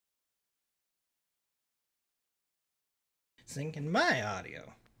syncing my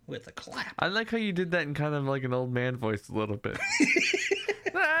audio with a clap. I like how you did that in kind of like an old man voice a little bit.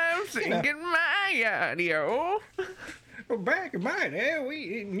 I'm syncing my audio. Well, back in my day,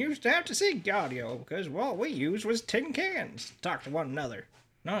 we used to have to sync audio because all we used was tin cans to talk to one another.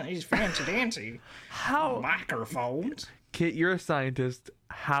 None of these fancy dancy microphones. Kit, you're a scientist.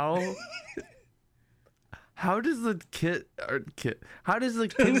 How does the how does the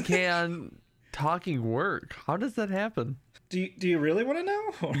tin can talking work? How does that happen? Do you really want to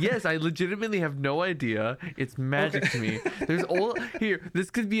know? Yes, I legitimately have no idea. It's magic to me. There's this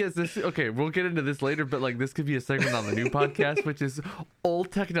could be okay, we'll get into this later, but like this could be a segment on the new podcast, which is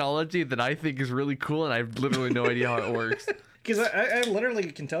old technology that I think is really cool, and I have literally no idea how it works. Because I literally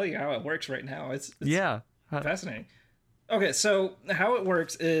can tell you how it works right now. It's yeah, fascinating. Okay, so how it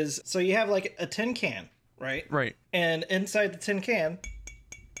works is, so you have like a tin can, right? Right. And inside the tin can,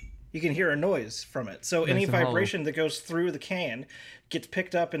 you can hear a noise from it. So any vibration that goes through the can gets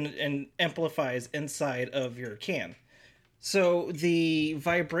picked up and amplifies inside of your can. So the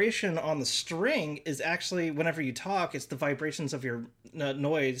vibration on the string is actually, whenever you talk, it's the vibrations of your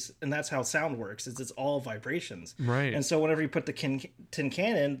noise, and that's how sound works. It's all vibrations. Right. And so whenever you put the tin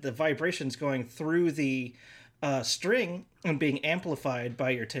can in, the vibration's going through the string and being amplified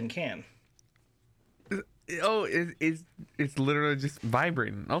by your tin can. Oh, it's literally just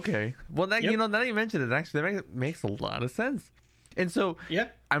vibrating. Okay. Well, that now that you mentioned it, actually, that makes a lot of sense. And so,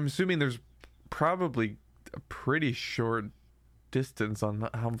 I'm assuming there's probably a pretty short distance on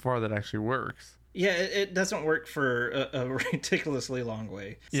how far that actually works. Yeah, it doesn't work for a ridiculously long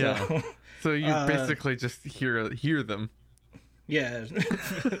way. So, yeah. So you basically just hear them. Yeah.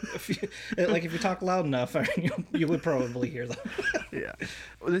 Like if you talk loud enough, you would probably hear them. Yeah.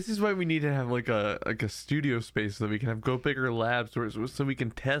 Well, this is why we need to have like a studio space so that we can have GoBicker labs so we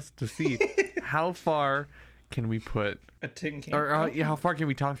can test to see how far can we put a tin can, or how far can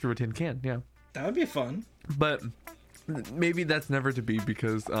we talk through a tin can. Yeah, that would be fun. But maybe that's never to be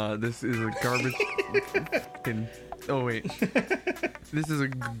because this is a garbage this is a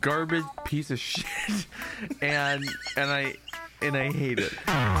garbage piece of shit, and I hate it.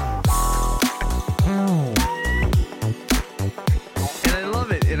 And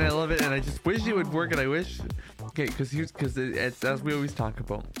I love it, and I just wish it would work, and I wish... Okay, because it's as we always talk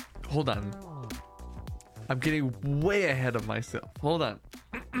about. Hold on. I'm getting way ahead of myself. Hold on.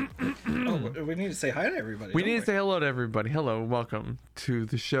 We need to say hi to everybody. We need to say hello to everybody. Hello, welcome to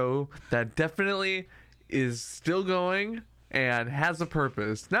the show that definitely is still going and has a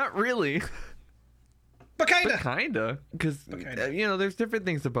purpose. Not really. But kinda. Because there's different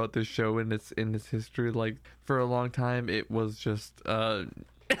things about this show in its history. Like for a long time, it was just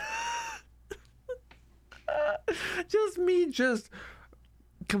just me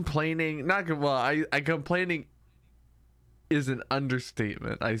complaining. I complaining is an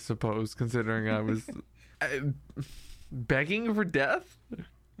understatement, I suppose, considering I was begging for death.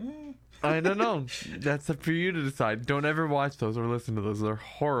 I don't know. That's up for you to decide. Don't ever watch those or listen to those. They're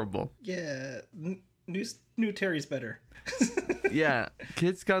horrible. Yeah. New Terry's better. Yeah,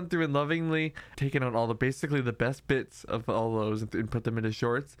 Kit's gone through and lovingly taken out basically the best bits of all those and put them into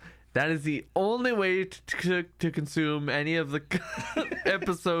shorts. That is the only way to consume any of the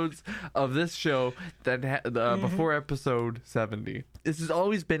episodes of this show that before episode 70. This has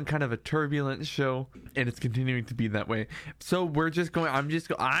always been kind of a turbulent show, and it's continuing to be that way. So we're just going.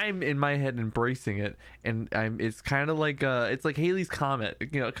 I'm in my head embracing it, and it's kind of like it's like Halley's Comet.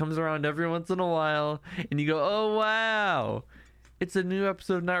 It comes around every once in a while, and you go, oh wow. It's a new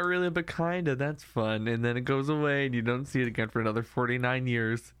episode, not really, but kinda. That's fun. And then it goes away, and you don't see it again for another 49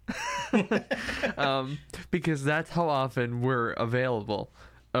 years. Because that's how often we're available.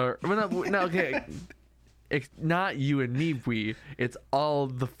 Okay. It's not you and me, it's all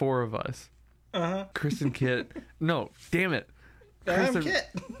the four of us. Uh-huh. Chris and Kit. No, damn it. I'm Kit.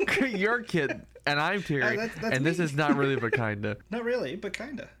 You're Kit, and I'm Terry. That's and me. This is not really, but kinda. Not really, but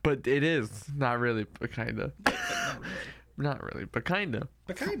kinda. But it is not really, but kinda. But not really. Not really, but kinda.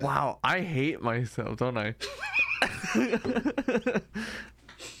 But kinda. Wow, I hate myself, don't I?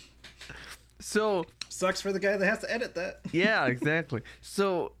 So sucks for the guy that has to edit that. Yeah, exactly.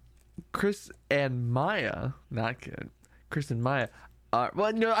 So Chris and Maya, not Kid. Chris and Maya.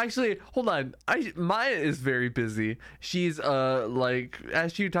 Well, no, actually, hold on. Maya is very busy. She's like,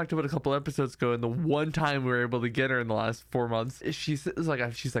 as you talked about a couple episodes ago, and the one time we were able to get her in the last 4 months, she's like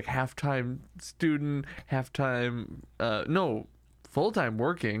half-time student, full-time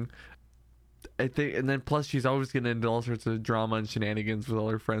working, I think, and then plus she's always getting into all sorts of drama and shenanigans with all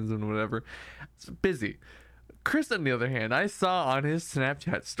her friends and whatever. It's busy. Chris, on the other hand, I saw on his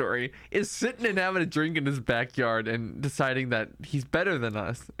Snapchat story, is sitting and having a drink in his backyard and deciding that he's better than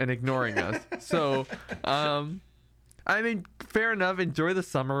us and ignoring us. So, I mean, fair enough. Enjoy the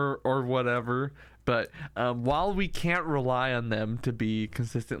summer or whatever. But while we can't rely on them to be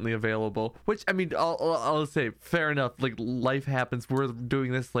consistently available, which, I mean, I'll say, fair enough. Like, life happens. We're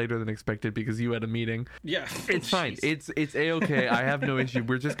doing this later than expected because you had a meeting. Yeah. It's fine. It's A-okay. I have no issue.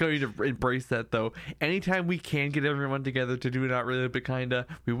 We're just going to embrace that, though. Anytime we can get everyone together to do Not Really, but Kinda,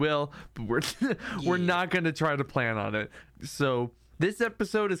 we will. But we're not going to try to plan on it. So this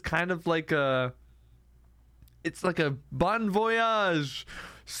episode is kind of like it's like a bon voyage.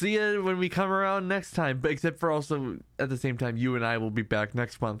 See you when we come around next time. But except for also at the same time, you and I will be back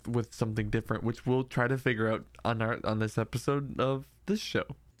next month with something different, which we'll try to figure out on this episode of this show.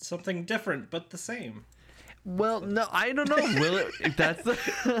 Something different but the same. Well, no, I don't know. Will it? That's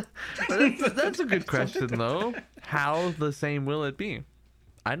a good question though. How the same will it be?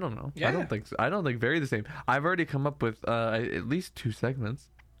 I don't know. Yeah. I don't think so. I don't think very the same. I've already come up with at least 2 segments.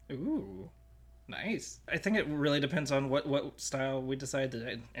 Ooh. Nice. I think it really depends on what style we decide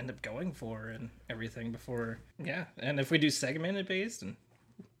to end up going for and everything before. Yeah, and if we do segmented based, and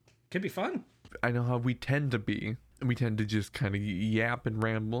could be fun. I know how we tend to be. We tend to just kind of yap and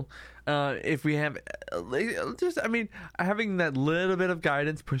ramble. If we have having that little bit of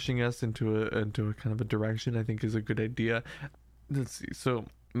guidance pushing us into a kind of a direction, I think is a good idea. Let's see. So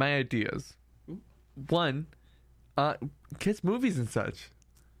my ideas. Ooh. 1, kids movies and such.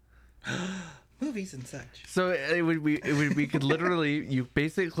 Movies and such. So we could literally, you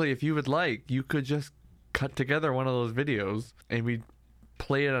basically, if you would like, you could just cut together one of those videos and we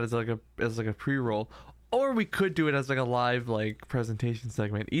play it as like a pre-roll, or we could do it as like a live like presentation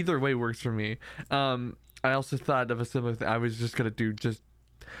segment. Either way works for me. I also thought of a similar thing. I was just gonna do just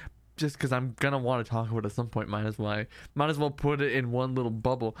because I'm gonna want to talk about it at some point. Might as well put it in one little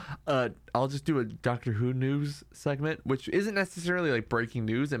bubble. I'll just do a Doctor Who news segment, which isn't necessarily like breaking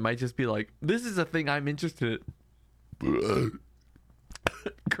news. It might just be like, this is a thing I'm interested in.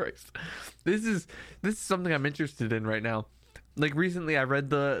 Christ, this is something I'm interested in right now. Like recently, I read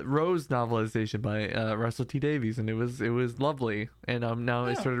the Rose novelization by Russell T Davies, and it was lovely. And now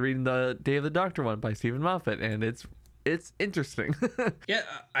I started reading the Day of the Doctor one by Stephen Moffat, and it's interesting. Yeah,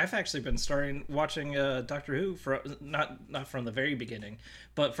 I've actually been watching Doctor Who not from the very beginning,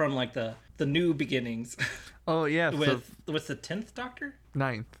 but from like the new beginnings. Oh yeah, with the 10th Doctor?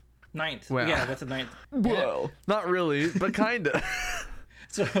 Ninth. Well, yeah, with the 9th. Well, not really, but kinda.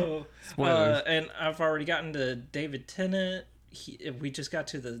 So, and I've already gotten to David Tennant. We just got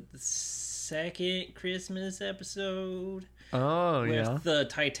to the second Christmas episode. Oh, yeah. With the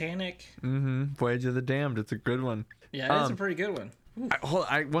Titanic. Mm-hmm. Voyage of the Damned. It's a good one. Yeah, it's a pretty good one.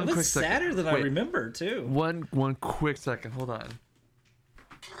 One quick second. Sadder than I remember, too. One quick second. Hold on.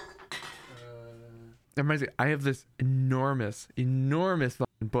 I have this enormous fucking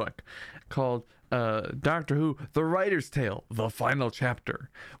book called Doctor Who, The Writer's Tale, The Final Chapter,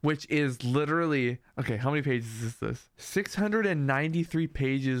 which is literally, okay, how many pages is this? 693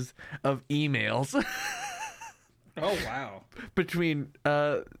 pages of emails. Oh, wow. Between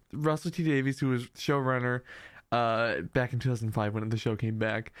Russell T Davies, who was showrunner back in 2005 when the show came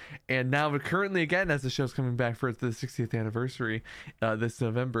back, and now currently again as the show's coming back for the 60th anniversary this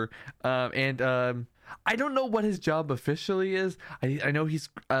November, and I don't know what his job officially is. I know he's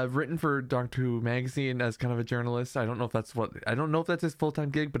written for Doctor Who magazine as kind of a journalist. I don't know if that's his full-time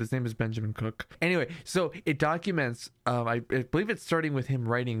gig, but his name is Benjamin Cook. Anyway, so it documents, I believe it's starting with him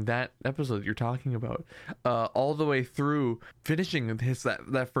writing that episode that you're talking about, all the way through finishing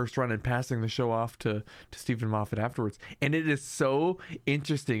that first run and passing the show off to Stephen Moffat afterwards. And it is so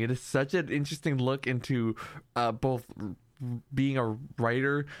interesting. It is such an interesting look into both being a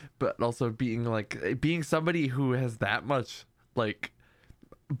writer, but also being somebody who has that much like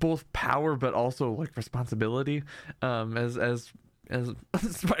both power but also like responsibility, as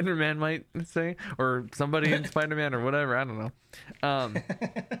Spider-Man might say, or somebody in Spider-Man or whatever, I don't know.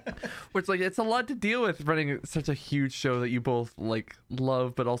 Which like it's a lot to deal with running such a huge show that you both like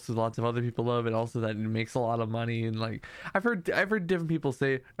love but also lots of other people love, and also that it makes a lot of money. And like I've heard different people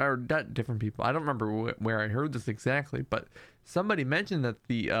say, or not different people, I don't remember where I heard this exactly, but somebody mentioned that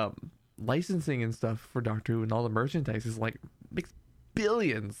the licensing and stuff for Doctor Who and all the merchandise is like makes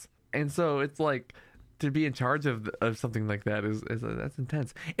billions. And so it's like to be in charge of something like that is that's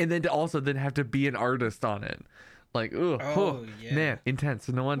intense. And then to also have to be an artist on it, like yeah. Man, intense.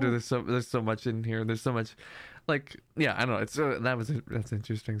 So no wonder there's so much in here. There's so much, like, yeah, I don't know. It's that's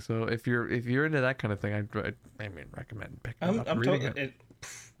interesting. So if you're into that kind of thing, I recommend picking up and reading it.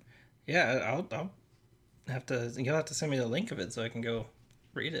 Yeah, I'll You'll have to send me the link of it so I can go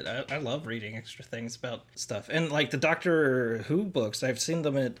read it. I love reading extra things about stuff. And like the Doctor Who books, I've seen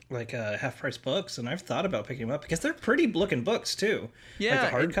them at like half price books, and I've thought about picking them up because they're pretty looking books too. Yeah,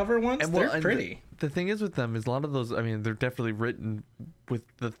 like the hardcover ones, they're pretty. The thing is with them is a lot of those, I mean, they're definitely written with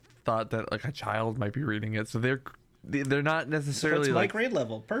the thought that like a child might be reading it, so they're not necessarily so it's like grade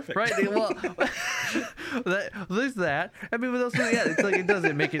level, perfect. Right. Well, there's that. I mean, but also, yeah, it's like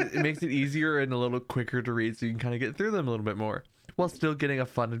it makes it easier and a little quicker to read, so you can kind of get through them a little bit more, while still getting a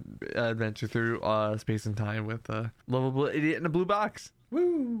fun adventure through space and time with a lovable idiot in a blue box.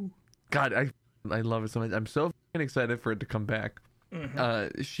 Woo! God, I love it so much. I'm so fucking excited for it to come back.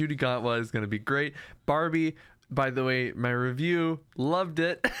 Mm-hmm. Shooty Gatwa is going to be great. Barbie, by the way, my review, loved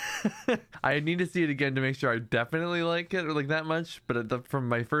it. I need to see it again to make sure I definitely like it or like that much. But from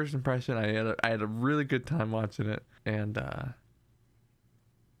my first impression, I had a really good time watching it. And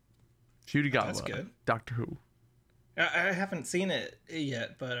Shooty Gatwa, that's good. Doctor Who. I haven't seen it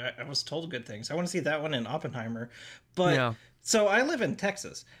yet, but I was told good things. I want to see that one in Oppenheimer. But yeah. So I live in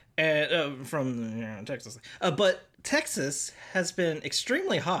Texas, and Texas. But Texas has been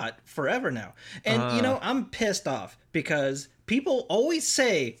extremely hot forever now. And, I'm pissed off because people always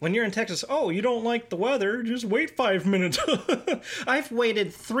say when you're in Texas, oh, you don't like the weather, just wait 5 minutes. I've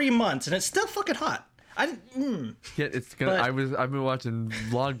waited 3 months and it's still fucking hot. Yeah, it's gonna. I've been watching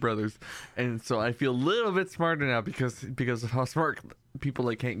Vlogbrothers, and so I feel a little bit smarter now because of how smart people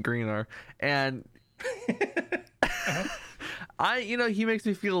like Hank Green are, and he makes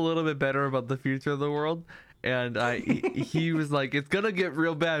me feel a little bit better about the future of the world, and he was like, it's gonna get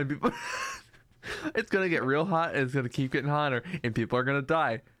real bad, and people, it's gonna get real hot, and it's gonna keep getting hotter, and people are gonna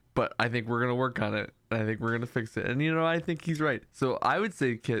die. But I think we're gonna work on it, and I think we're gonna fix it, and I think he's right. So I would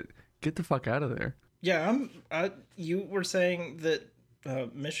say, Kit, get the fuck out of there. Yeah, you were saying that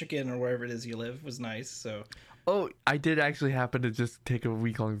Michigan or wherever it is you live was nice, so... Oh, I did actually happen to just take a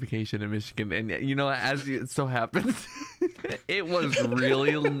week-long vacation in Michigan, and as it so happens, it was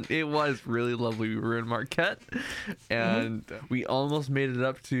really lovely. We were in Marquette, and we almost made it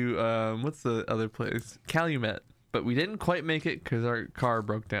up to, what's the other place? Calumet, but we didn't quite make it because our car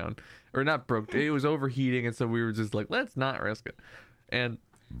broke down. Or not broke, it was overheating, and so we were just like, let's not risk it. And...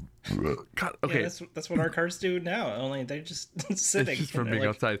 God, okay, yeah, that's what our cars do now. Only they're just sitting. It's just from being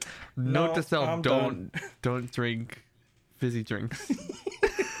outside. Note to self: don't drink fizzy drinks.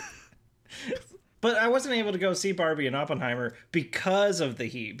 But I wasn't able to go see Barbie and Oppenheimer because of the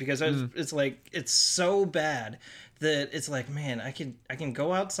heat. Because it's like it's so bad that it's like, man, I can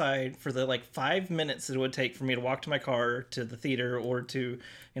go outside for the 5 minutes that it would take for me to walk to my car to the theater or to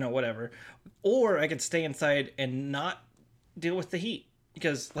whatever, or I could stay inside and not deal with the heat.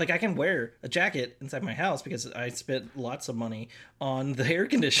 Because, I can wear a jacket inside my house because I spent lots of money on the air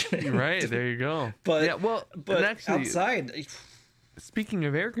conditioning. Right, there you go. But, yeah, but actually, outside... Speaking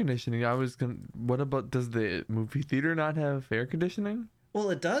of air conditioning, what about, does the movie theater not have air conditioning? Well,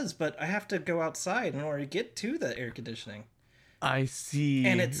 it does, but I have to go outside in order to get to the air conditioning. I see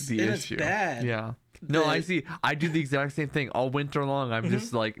the issue. It's bad. Yeah. No, I see. I do the exact same thing all winter long. I'm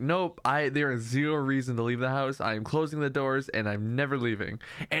just like, nope. There is zero reason to leave the house. I am closing the doors and I'm never leaving.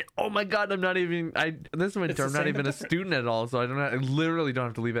 And oh my god, I'm not even. This winter I'm not even a student at all, so I literally don't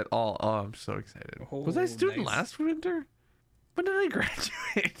have to leave at all. Oh, I'm so excited. Oh, was I a student last winter? When did I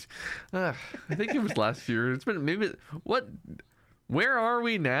graduate? I think it was last year. It's been maybe what? Where are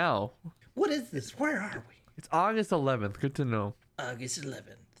we now? What is this? Where are we? It's August 11th. Good to know. August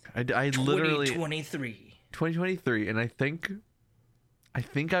 11th. I literally 2023, and I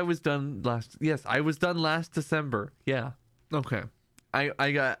think I was done last. Yes, I was done last December. Yeah. Okay.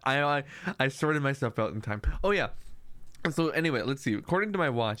 I sorted myself out in time. Oh yeah. So anyway, let's see. According to my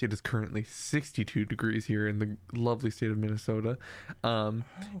watch, it is currently 62 degrees here in the lovely state of Minnesota.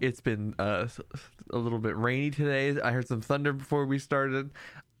 It's been a little bit rainy today. I heard some thunder before we started.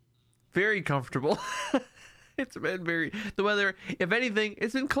 Very comfortable. It's been the weather, if anything,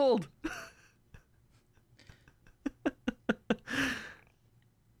 it's been cold.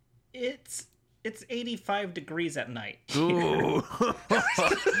 It's 85 degrees at night. Ooh.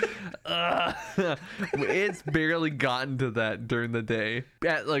 It's barely gotten to that during the day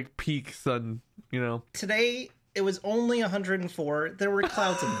at peak sun, Today it was only 104. There were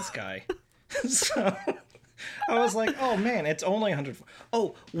clouds in the sky. So I was like, oh man, it's only 104.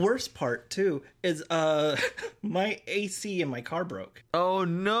 Oh, worst part too is my AC in my car broke. Oh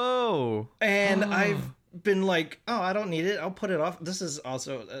no. And I've been like, oh, I don't need it. I'll put it off. This is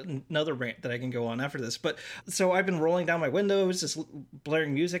also another rant that I can go on after this. But so I've been rolling down my windows, just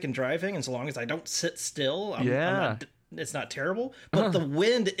blaring music and driving. And so long as I don't sit still, I'm not terrible, but the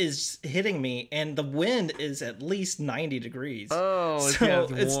wind is hitting me, and the wind is at least 90 degrees. Oh, so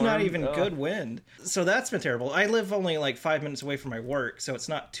it's not even good wind. So that's been terrible. I live only like 5 minutes away from my work, so it's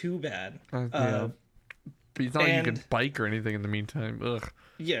not too bad. Yeah. But it's not like you can bike or anything in the meantime. Ugh.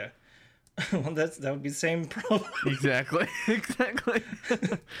 Yeah. Well, that would be the same problem. Exactly.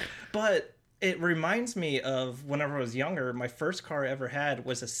 But it reminds me of whenever I was younger, my first car I ever had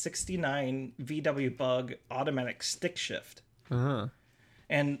was a 69 VW Bug automatic stick shift. Uh-huh.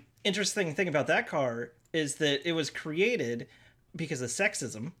 And interesting thing about that car is that it was created because of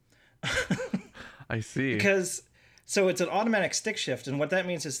sexism. I see. So it's an automatic stick shift, and what that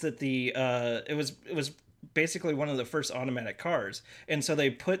means is that it was basically one of the first automatic cars, and so they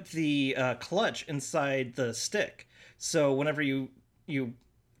put the clutch inside the stick. So whenever you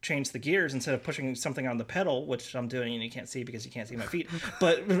change the gears, instead of pushing something on the pedal, which I'm doing and you can't see because you can't see my feet,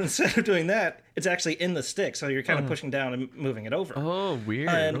 but instead of doing that, it's actually in the stick, so you're kind of pushing down and moving it over. Oh, weird.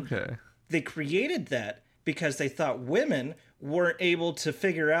 Okay. They created that because they thought women weren't able to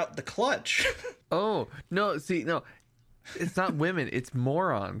figure out the clutch. Oh, no, see, no. It's not women, it's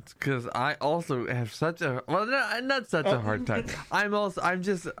morons. Because I also have such a not such a hard time.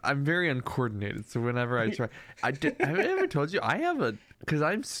 I'm very uncoordinated. So whenever I try, have I ever told you because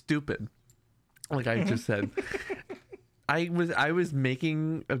I'm stupid. Like I just said, I was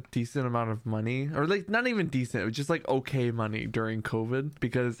making a decent amount of money, or like not even decent. It was just like okay money during COVID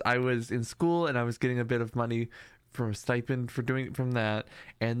because I was in school and I was getting a bit of money from a stipend from that,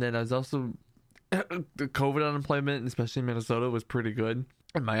 and then I was also. The COVID unemployment, especially in Minnesota, was pretty good,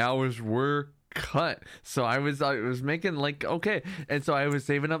 and my hours were cut. So I was making like okay, and so I was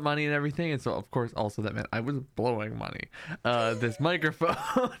saving up money and everything, and so of course also that meant I was blowing money. This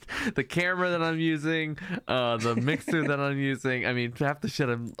microphone, the camera that I'm using, the mixer that I'm using. I mean, half the shit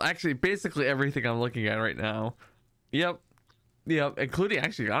basically everything I'm looking at right now. Yep,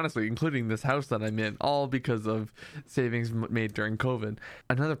 including this house that I'm in, all because of savings made during COVID.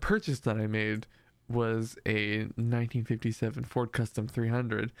 Another purchase that I made was a 1957 Ford Custom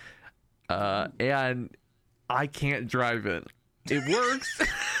 300, and I can't drive it. It works,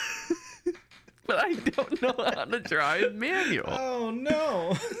 but I don't know how to drive manual. Oh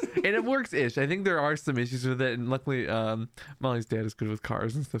no! And it works-ish. I think there are some issues with it, and luckily Molly's dad is good with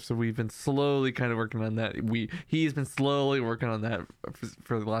cars and stuff, so we've been slowly kind of working on that. He's been slowly working on that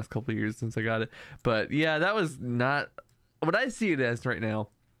for the last couple of years since I got it. But yeah, that was not what I see it as right now.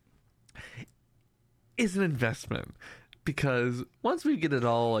 Is an investment, because once we get it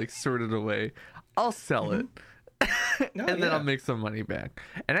all like sorted away, I'll sell it. Then I'll make some money back.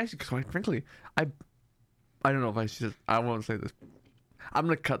 And actually, quite frankly, I don't know if I should. I won't say this. I'm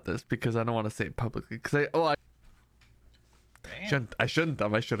gonna cut this because I don't want to say it publicly. Because I shouldn't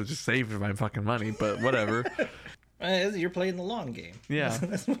have. I should have just saved my fucking money. But whatever. You're playing the long game. Yeah,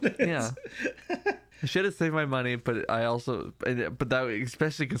 that's what it is. Yeah. I should have saved my money, but that,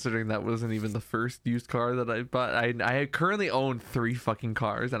 especially considering that wasn't even the first used car that I bought. I currently own 3 fucking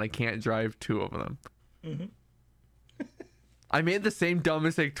cars, and I can't drive 2 of them. Mm-hmm. I made the same dumb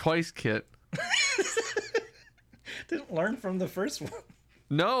mistake twice, Kit. Didn't learn from the first one.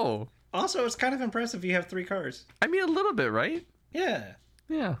 No. Also, it's kind of impressive you have 3 cars. I mean, a little bit, right? Yeah.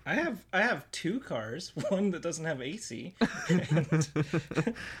 Yeah. I have 2 cars, one that doesn't have AC.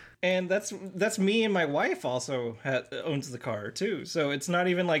 And that's me, and my wife also owns the car too. So it's not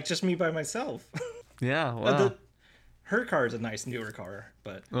even like just me by myself. Yeah, wow. Her car is a nice newer car,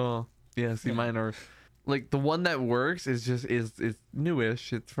 but oh yeah. See, mine are like the one that works is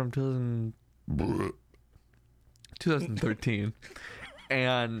newish. It's from 2013,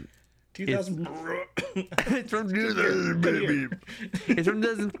 and 2000. It's from 2000, baby. It's from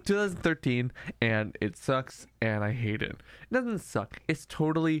 2013, and it sucks, and I hate it. It doesn't suck. It's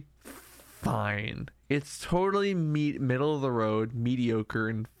totally fine. It's totally middle of the road, mediocre,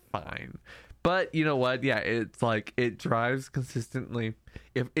 and fine. But you know what? Yeah, it's like it drives consistently.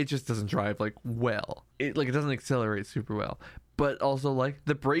 If it just doesn't drive like well, it doesn't accelerate super well. But also, like,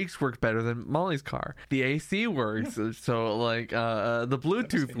 the brakes work better than Molly's car. The AC works, so like the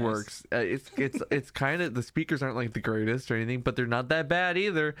Bluetooth works. It's kind of, the speakers aren't like the greatest or anything, but they're not that bad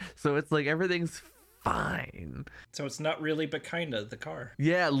either. So it's like everything's fine. So it's not really, but kinda the car.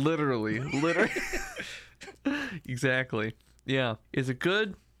 Yeah, literally. Exactly. Yeah. Is it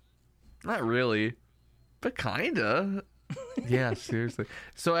good? Not really, but kinda. Yeah, seriously.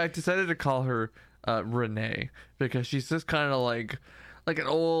 So I decided to call her Renee, because she's just kind of like an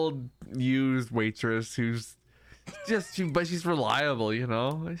old used waitress who's just but she's reliable, you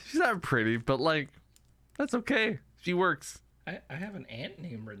know. She's not pretty, but like that's okay. She works. I have an aunt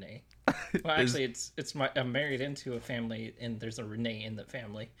named Renee. Well, actually, I'm married into a family, and there's a Renee in the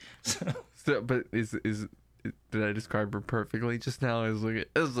family. But did I describe her perfectly just now as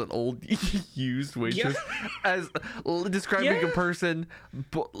an old used waitress? Yeah. As describing a person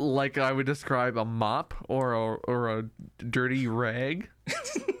like I would describe a mop or a dirty rag.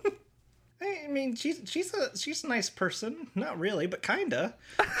 I mean, she's a nice person. Not really, but kinda.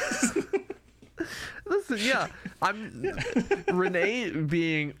 Listen, yeah, Renee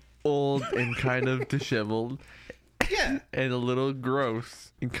being old and kind of disheveled. Yeah. And a little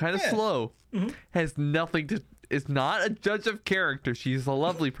gross and kind of slow. Mm-hmm. Has nothing to... Is not a judge of character. She's a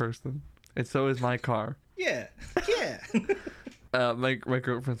lovely person. And so is my car. Yeah. Yeah. My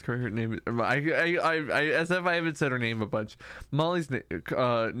girlfriend's car name... as if I haven't said her name a bunch. Molly's name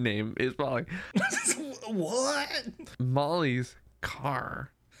is Molly. What? Molly's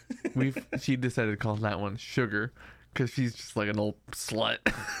car. She decided to call that one Sugar. Because she's just like an old slut.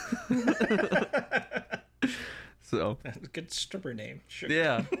 So good stripper name. Sugar.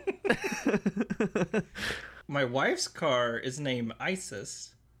 Yeah. My wife's car is named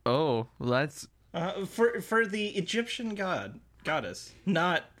Isis. Oh, well, that's for the Egyptian goddess,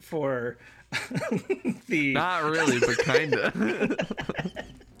 not for the. Not really, but kinda.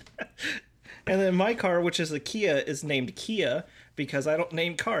 And then my car, which is a Kia, is named Kia because I don't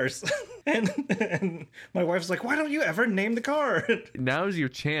name cars. and my wife's like, "Why don't you ever name the car?" Now's your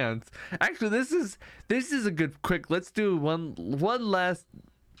chance. Actually, this is a good quick. Let's do one last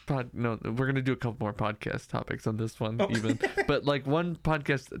no, we're gonna do a couple more podcast topics on this one, even. But like one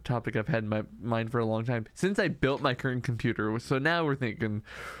podcast topic I've had in my mind for a long time since I built my current computer. So now we're thinking,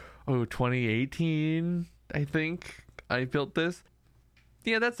 2018, I think I built this.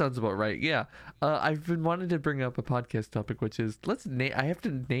 Yeah, that sounds about right. Yeah, I've been wanting to bring up a podcast topic, which is I have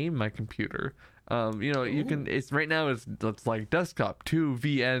to name my computer. You can. It's right now. It's like desktop 2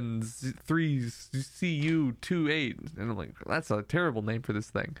 VNs 3 CU 28, and I'm like, that's a terrible name for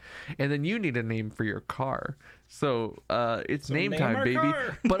this thing. And then you need a name for your car. So it's name time, baby.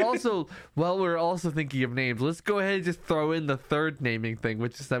 Car. But also, while we're also thinking of names, let's go ahead and just throw in the third naming thing,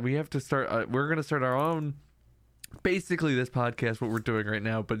 which is that we have to start. We're gonna start our own. Basically, this podcast, what we're doing right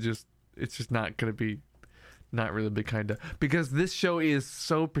now, but it's just not going to be not really big kind of, because this show is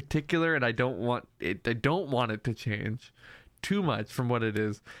so particular, and I don't want it to change too much from what it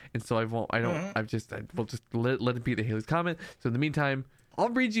is, and so I will just let it be the Haley's comment. So in the meantime, I'll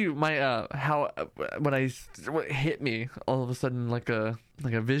read you my what hit me all of a sudden like a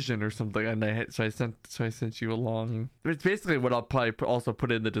vision or something, and I sent you along. It's basically what I'll probably also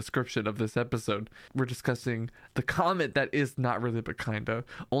put in the description of this episode. We're discussing the comet that is not really but kinda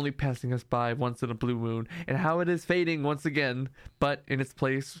only passing us by once in a blue moon, and how it is fading once again, but in its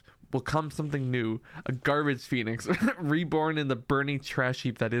place will come something new, a garbage phoenix reborn in the burning trash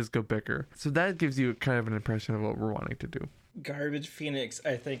heap that is GoBicker. So that gives you kind of an impression of what we're wanting to do. Garbage phoenix,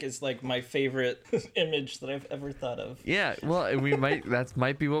 I think, is like my favorite image that I've ever thought of. Yeah, well, that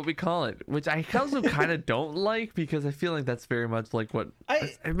might be what we call it, which I also kind of don't like, because I feel like that's very much like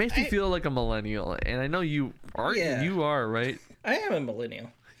it makes me feel like a millennial, and I know you are. Yeah. You are, right? I am a millennial.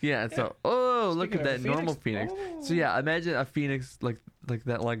 Yeah, so look at that normal phoenix. Oh. So yeah, imagine a phoenix like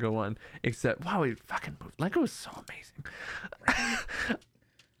that Lego one, except wow, it fucking moved. Lego is so amazing.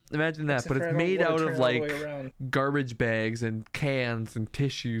 Imagine that, but it's made out of like garbage bags and cans and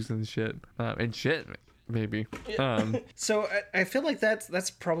tissues and shit, maybe. So I feel like that's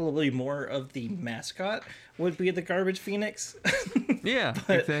probably more of the mascot would be the garbage phoenix. Yeah,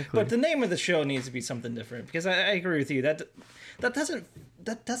 exactly. But the name of the show needs to be something different, because I agree with you that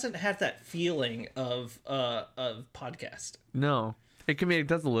doesn't have that feeling of podcast. No, it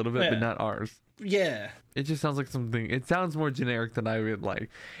does a little bit, but not ours. Yeah. It just sounds like something. It sounds more generic than I would like.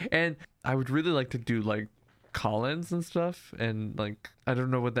 And I would really like to do like call-ins and stuff. And like, I don't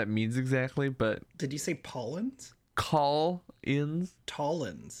know what that means exactly, but. Did you say pollens? Call-ins?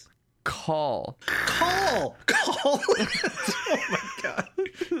 Tollins. Call. Oh my god.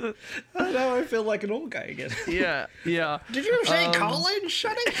 Now I feel like an old guy again. Yeah. Did you say call-in,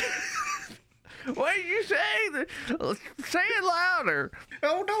 Shuddy? What did you say? Say it louder.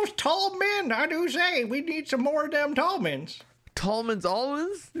 Oh, those tall men, I do say. We need some more of them tall men. Tallman's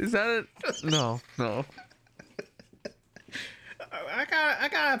almonds? Is that it? No. I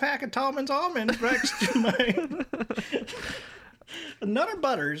got a pack of Tallman's almonds next to my Nutter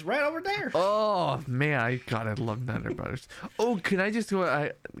Butters right over there. Oh man, I love Nutter Butters. Oh, can I just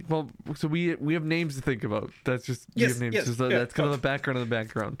go? So we have names to think about. That's just we have names. Yes, that's kind of the background of the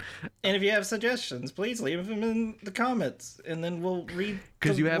background. And if you have suggestions, please leave them in the comments, and then we'll read.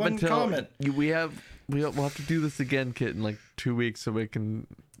 Because you have until comment. We have we'll have to do this again, Kit, in like 2 weeks so we can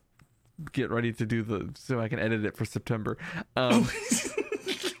get ready to do so I can edit it for September. And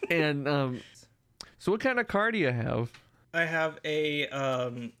so what kind of car do you have? I have a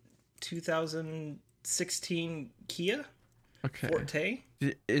 2016 Kia Forte.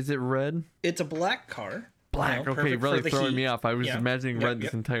 Is it red? It's a black car. Black. Okay, really throwing me off. I was imagining red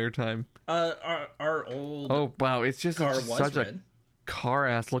this entire time. Our old. Oh wow, it's just such red. A car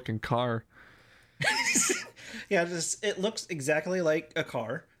ass looking car. Yeah, it looks exactly like a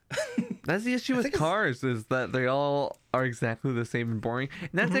car. That's the issue with cars, is that they all are exactly the same and boring.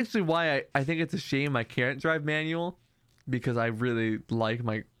 And that's actually why I think it's a shame I can't drive manual, because I really like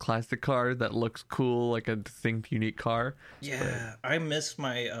my classic car that looks cool, like a distinct, unique car. Yeah, I miss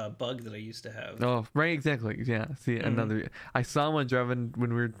my Bug that I used to have. Oh, right, exactly. Yeah, see, another. I saw one driving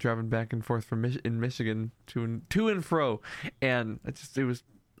when we were driving back and forth from in Michigan to and fro, and it was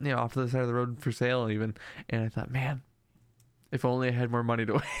off to the side of the road for sale even, and I thought, man, if only I had more money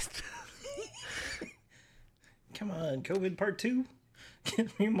to waste. Come on, COVID part 2.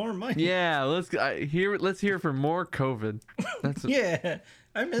 Give me more money. Yeah, let's hear for more COVID. Yeah,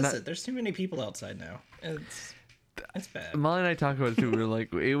 I miss it. There's too many people outside now. It's bad. Molly and I talked about it too. We were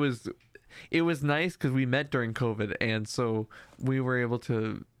like, it was nice because we met during COVID, and so we were able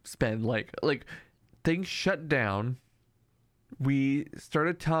to spend like things shut down. We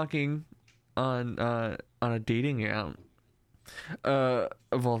started talking on a dating app,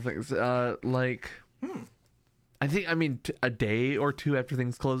 of all things, I mean a day or two after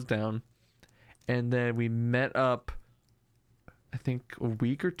things closed down, and then we met up. I think a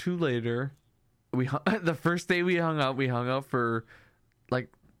week or two later, the first day we hung out for we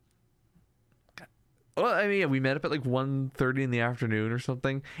met up at like 1:30 in the afternoon or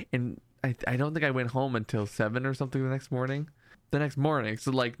something, and I don't think I went home until 7 or something the next morning.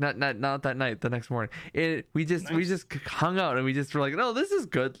 So like not that night, the next morning. We just hung out, and we just were like, no, this is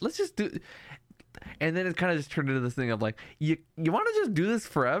good. Let's just do. And then it kind of just turned into this thing of like, you want to just do this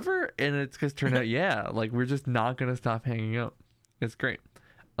forever? And it's just turned out, yeah, like we're just not going to stop hanging out. It's great.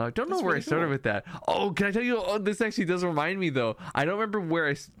 I don't know where I started with that. Oh, can I tell you? Oh, this actually does remind me though. I don't remember where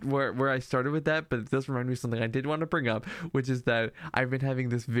I started with that, but it does remind me of something I did want to bring up, which is that I've been having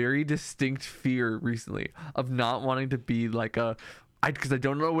this very distinct fear recently of not wanting to be like because I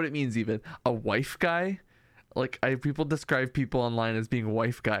don't know what it means even, a wife guy. Like people describe people online as being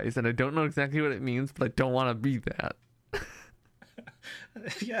wife guys, and I don't know exactly what it means, but I don't want to be that.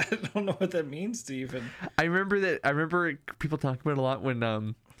 Yeah, I don't know what that means to even. I remember people talking about it a lot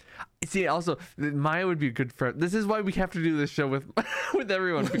when see, also Maya would be a good friend. This is why we have to do this show with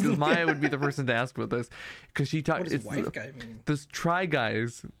everyone, because Maya would be the person to ask with this, because she talked. What does wife guy mean? Those try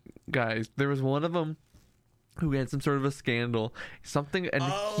guys. There was one of them who had some sort of a scandal, something, and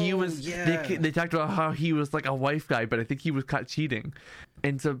he was. Yeah. They talked about how he was like a wife guy, but I think he was caught cheating,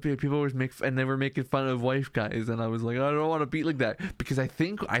 and so people always they were making fun of wife guys, and I was like, I don't want to be like that, because I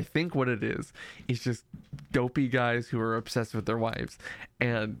think what it is just dopey guys who are obsessed with their wives,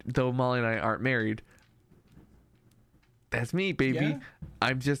 and though Molly and I aren't married, that's me, baby.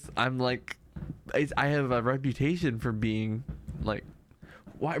 Yeah. I'm like, I have a reputation for being like.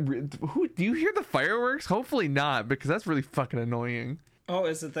 Why? Who do you hear the fireworks? Hopefully not, because that's really fucking annoying. Oh,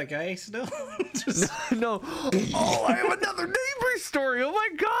 is it that guy still? No. Oh, I have another neighbor story. Oh my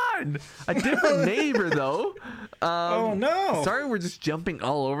god, a different neighbor though. Oh no! Sorry, we're just jumping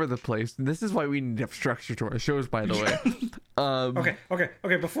all over the place. This is why we need to have structure to our shows, by the way. Okay.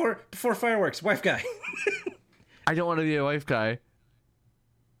 Before fireworks, wife guy. I don't want to be a wife guy.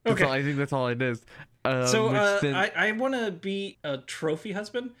 Okay. I think that's all it is. I want to be a trophy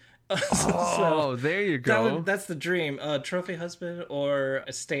husband. So there you go. That's the dream. A trophy husband or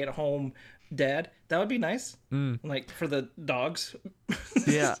a stay-at-home dad. That would be nice. Like for the dogs.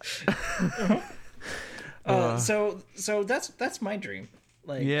 Yeah. So that's my dream.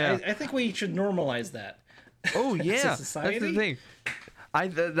 Like, yeah. I think we should normalize that. Oh yeah, that's the thing.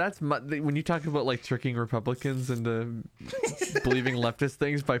 When you talk about like tricking Republicans into believing leftist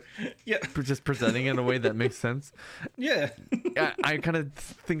things by just presenting it in a way that makes sense. Yeah. I kind of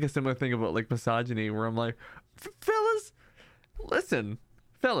think a similar thing about like misogyny, where I'm like, fellas,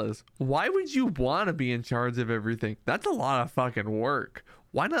 why would you want to be in charge of everything? That's a lot of fucking work.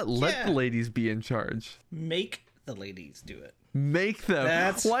 Why not let the ladies be in charge? Make the ladies do it. Make them.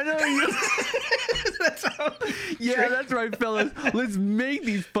 Why don't you? That's right, fellas. Let's make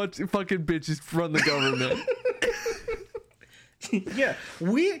these fucking bitches run the government. Yeah,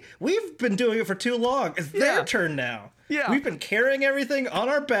 we've been doing it for too long. It's their turn now. Yeah, we've been carrying everything on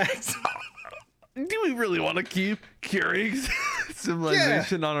our backs. Do we really want to keep carrying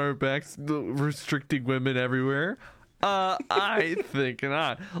civilization on our backs, restricting women everywhere. I think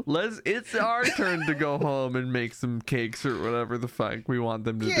not. It's our turn to go home and make some cakes or whatever the fuck we want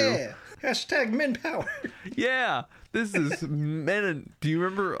them to do. Yeah. Hashtag men power. Yeah. This is men. Do you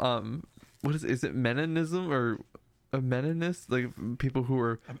remember what is it Meninism or a Meninist? Like people who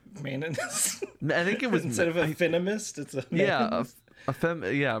are Meninist. I think it was instead of a feminist, it's a Meninist.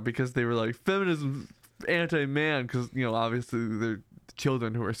 Yeah, because they were like feminism anti-man because obviously they're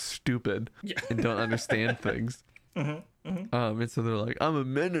children who are stupid and don't understand things. And so they're like, I'm a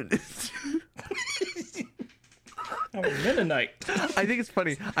Mennonist. I'm a Mennonite. I think it's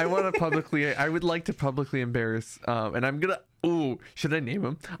funny. I would like to publicly embarrass, and I'm gonna. Ooh, should I name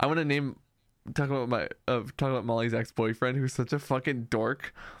him? I want to talk about Molly's ex-boyfriend, who's such a fucking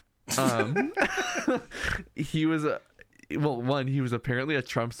dork. He was he was apparently a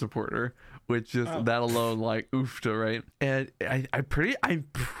Trump supporter, which just that alone, like, oofta, right? And I'm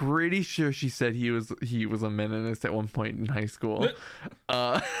pretty sure she said he was a Mennonist at one point in high school. Did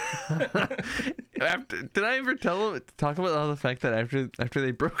I ever talk about all the fact that after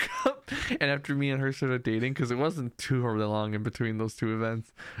they broke up and after me and her started dating, because it wasn't too horribly long in between those two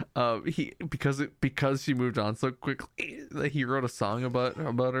events, because she moved on so quickly, like, he wrote a song about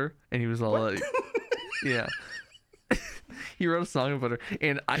her, and he was all like, yeah. He wrote a song about her,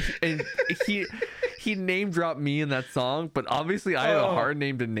 and he name dropped me in that song, but obviously I had a hard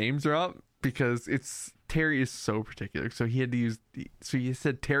name to name drop because Terry is so particular. So he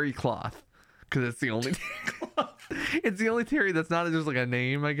said Terry Cloth because it's the only it's the only Terry that's not just like a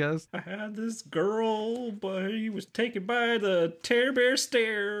name, I guess. I had this girl, but he was taken by the Terror Bear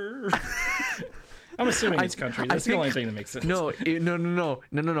stare. I'm assuming it's country. That's the only thing that makes sense. No. It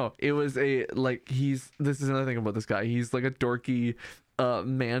was this is another thing about this guy. He's like a dorky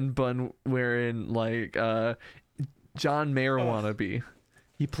man bun wearing like John Mayer wannabe.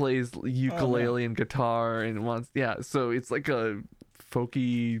 He plays ukulele and guitar and so it's like a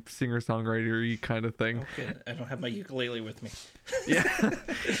folky singer-songwriter-y kind of thing. Okay, I don't have my ukulele with me. Yeah.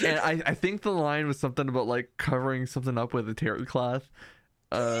 And I think the line was something about like covering something up with a terry cloth.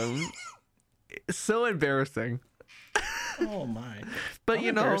 So embarrassing. Oh my! But I'm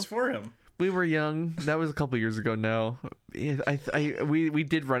embarrassed for him. We were young. That was a couple years ago now. We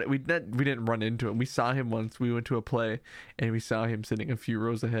didn't run into him. We saw him once. We went to a play and we saw him sitting a few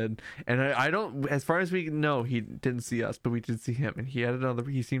rows ahead. And I don't, as far as we know, he didn't see us, but we did see him. And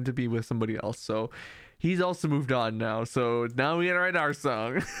he seemed to be with somebody else. So he's also moved on now. So now we gotta write our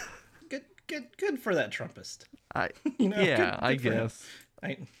song. Good for that Trumpist. I guess.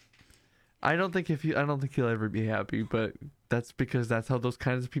 I don't think he'll ever be happy, but that's because that's how those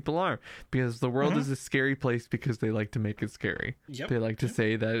kinds of people are. Because the world is a scary place because they like to make it scary. Yep. They like to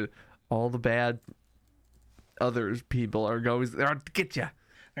say that all the bad other people are always there to get you.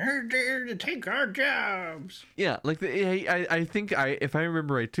 They're there to take our jobs. Yeah, like I think if I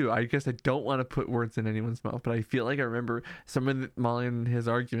remember right too, I guess I don't want to put words in anyone's mouth, but I feel like I remember some of Molly and his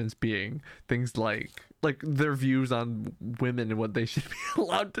arguments being things like their views on women and what they should be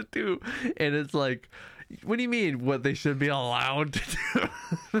allowed to do, and it's like, what do you mean what they should be allowed to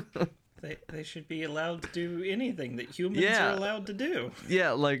do? They should be allowed to do anything that humans are allowed to do.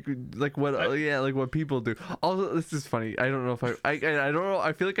 Yeah, like what people do. Also, this is funny. I don't know if I don't know.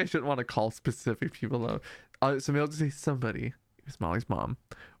 I feel like I shouldn't want to call specific people out. So maybe I'll just say somebody. It was Molly's mom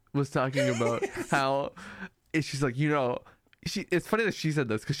was talking about how she's like, it's funny that she said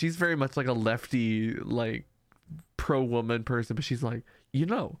this because she's very much like a lefty, like pro woman person, but she's like,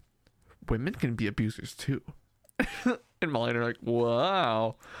 women can be abusers too. And Molly and I are like,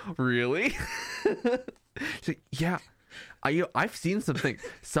 wow, really? She's like, yeah, I've seen some things.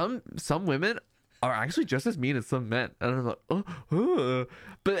 Some women are actually just as mean as some men. And I'm like, oh.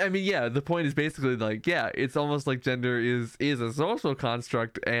 But I mean, yeah, the point is basically like, yeah, it's almost like gender is a social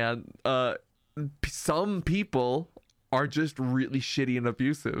construct, and some people are just really shitty and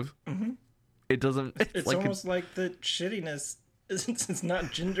abusive. Mm-hmm. It doesn't. It's like almost like the shittiness. It's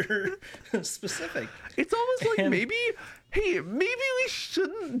not gender specific. It's almost like maybe we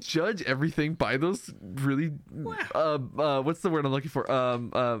shouldn't judge everything by those really what's the word I'm looking for?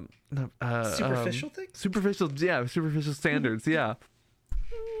 Superficial things? Superficial standards, yeah.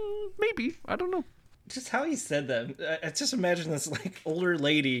 Maybe. I don't know. Just how he said that. I just imagine this like older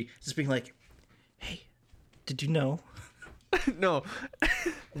lady just being like, "Hey, did you know?" No.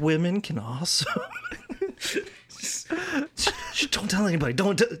 Women can also don't tell anybody.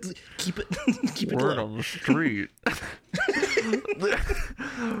 Don't keep it word low. On the street.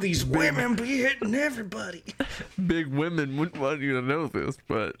 These women be hitting everybody. Big women wouldn't want you to know this,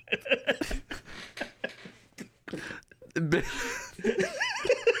 but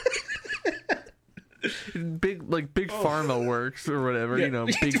Big pharma works or whatever, Yeah.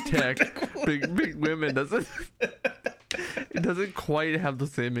 Big tech, big women doesn't. It doesn't quite have the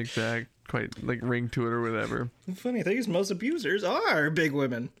same exact ring to it or whatever. The funny thing is, most abusers are big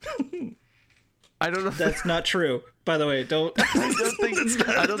women. I don't know. That's not true, by the way. Don't. I don't think.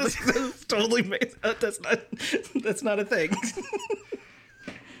 That's totally. That's not a thing.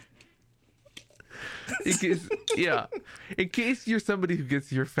 In case you're somebody who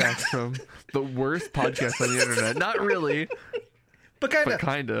gets your facts from the worst podcast on the internet, not really, but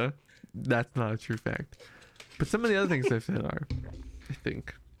kinda. That's not a true fact. But some of the other things I've said are, I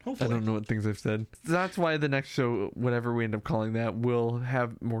think. Hopefully. I don't know what things I've said. That's why the next show, whatever we end up calling that, will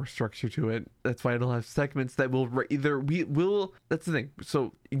have more structure to it. That's why it'll have segments that will that's the thing.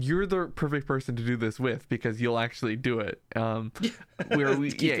 So you're the perfect person to do this with because you'll actually do it. Where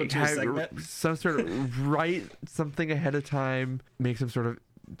we have some sort of write something ahead of time, make some sort of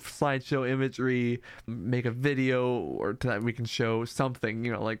slideshow imagery, make a video or that we can show something,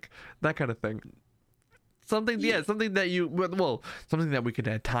 like that kind of thing. Something that something that we could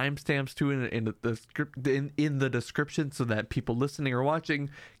add timestamps to in the script in the description so that people listening or watching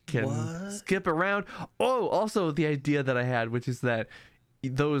can skip around. Oh, also the idea that I had, which is that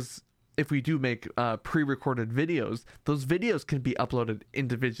if we do make pre-recorded videos, those videos can be uploaded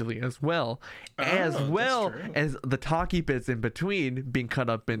individually as well as the talkie bits in between being cut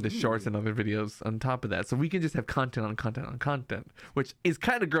up into shorts and other videos on top of that. So we can just have content on content on content, which is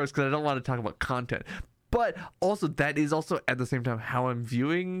kind of gross because I don't want to talk about content. But also, that is also at the same time how I'm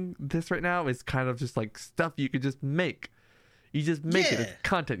viewing this right now is kind of just like stuff you could just make. You just make it. It's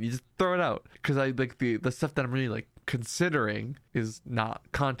content. You just throw it out. Because I like the stuff that I'm really considering is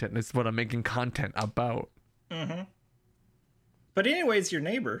not content. It's what I'm making content about. Mm-hmm. But anyways, your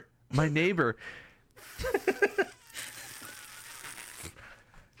neighbor. My neighbor.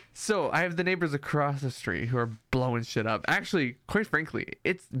 So I have the neighbors across the street who are blowing shit up. Actually, quite frankly,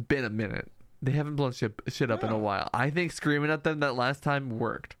 it's been a minute. They haven't blown shit up in a while. I think screaming at them that last time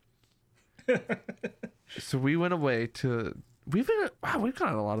worked. So we went away to... We've gone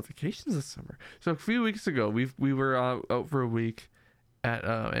on a lot of vacations this summer. So a few weeks ago, we were out for a week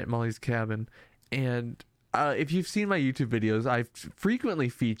at Molly's cabin. And if you've seen my YouTube videos, I've frequently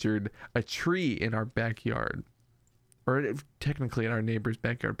featured a tree in our backyard. Or technically in our neighbor's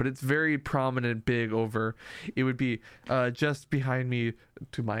backyard. But it's very prominent, big over... It would be just behind me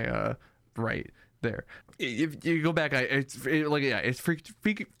to my... right there. If you go back, it's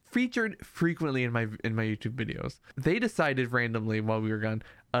featured frequently in my YouTube videos. They decided randomly while we were gone,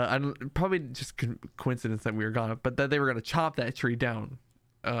 probably just coincidence that we were gone, but that they were going to chop that tree down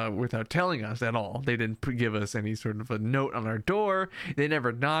without telling us at all. They didn't give us any sort of a note on our door. They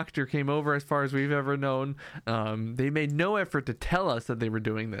never knocked or came over as far as we've ever known. They made no effort to tell us that they were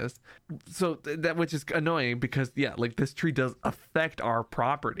doing this. So that, which is annoying because this tree does affect our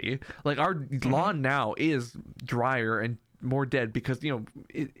property. Our lawn now is drier and more dead because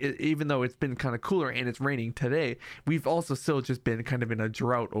even though it's been kind of cooler and it's raining today, we've also still just been kind of in a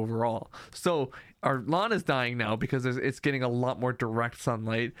drought overall. So our lawn is dying now because it's getting a lot more direct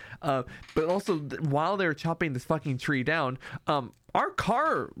sunlight. But also while they're chopping this fucking tree down, our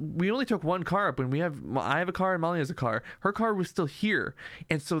car, we only took one car up, and I have a car and Molly has a car. Her car was still here,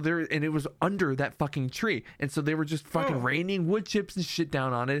 and so it was under that fucking tree, and so they were just fucking raining wood chips and shit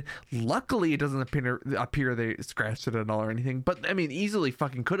down on it. Luckily, it doesn't appear they scratched it at all or anything. But I mean, easily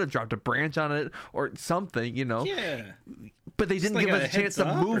fucking could have dropped a branch on it or something, Yeah. But they didn't give us a chance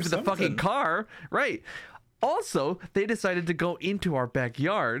to move the fucking car, right? Also, they decided to go into our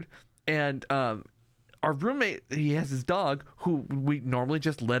backyard, and our roommate, he has his dog who we normally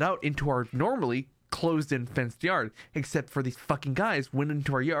just let out into our normally closed-in fenced yard, except for these fucking guys went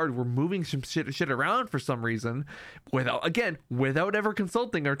into our yard, were moving some shit around for some reason without ever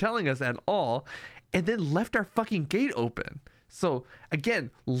consulting or telling us at all, and then left our fucking gate open. So again,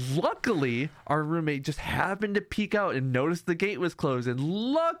 luckily our roommate just happened to peek out and notice the gate was closed, and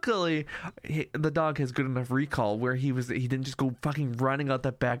luckily the dog has good enough recall where he didn't just go fucking running out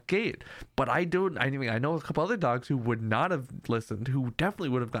that back gate. But I know a couple other dogs who would not have listened, who definitely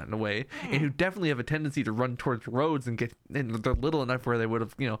would have gotten away, and who definitely have a tendency to run towards roads and they're little enough where they would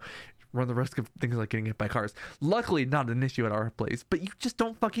have run the risk of things like getting hit by cars. Luckily, not an issue at our place, but you just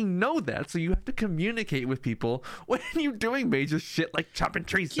don't fucking know that, so you have to communicate with people when you're doing major shit like chopping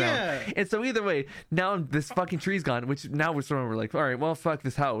trees down. And so either way, now this fucking tree's gone, which now we're like, all right, well, fuck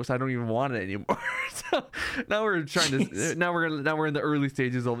this house, I don't even want it anymore. So now we're trying to now we're in the early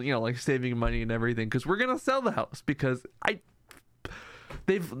stages of saving money and everything, because we're gonna sell the house because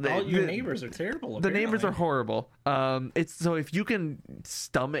All your neighbors are terrible. The neighbors are horrible. It's so if you can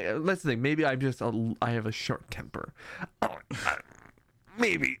stomach. Let's think. Maybe I have a short temper.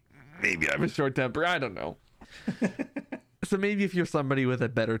 Maybe I have a short temper. I don't know. So maybe if you're somebody with a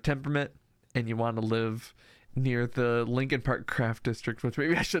better temperament and you want to live near the Lincoln Park Craft District, which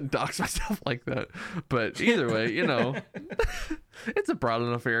maybe I shouldn't dox myself like that, but either way, it's a broad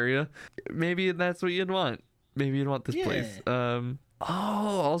enough area. Maybe that's what you'd want. Maybe you'd want this place.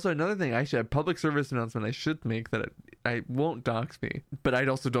 Also another thing, actually, a public service announcement I should make that I won't dox me, but I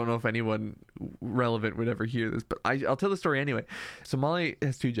also don't know if anyone relevant would ever hear this, but I'll tell the story anyway. So Molly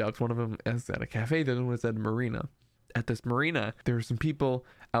has 2 jobs. One of them is at a cafe, the other one was at a marina. At this marina, there were some people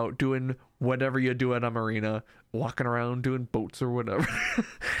out doing whatever you do at a marina, walking around doing boats or whatever.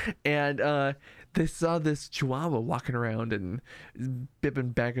 And they saw this chihuahua walking around and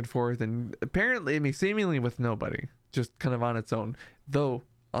bipping back and forth, and apparently, seemingly with nobody, just kind of on its own. Though,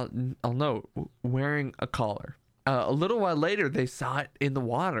 I'll note, wearing a collar. A little while later, they saw it in the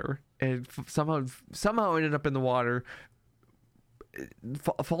water, and somehow ended up in the water,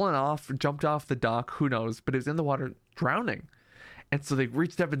 fallen off, jumped off the dock, who knows, but it was in the water drowning. And so they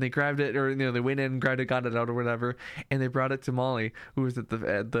reached up and they grabbed it, or they went in and grabbed it, got it out or whatever, and they brought it to Molly, who was at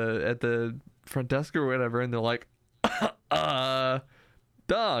the front desk or whatever, and they're like,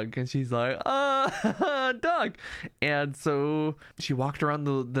 dog. And she's like, dog. And so she walked around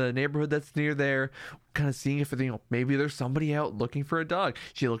the neighborhood that's near there, kind of seeing if maybe there's somebody out looking for a dog.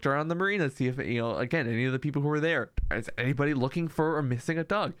 She looked around the marina to see if again, any of the people who were there, is anybody looking for or missing a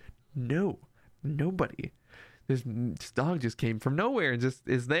dog? No, nobody. This dog just came from nowhere and just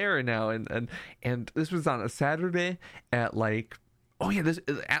is there now. And this was on a Saturday at this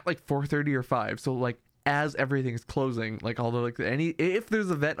at 4:30 or 5. So as everything's closing, although if there's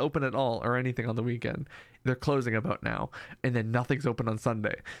a vet open at all or anything on the weekend, they're closing about now, and then nothing's open on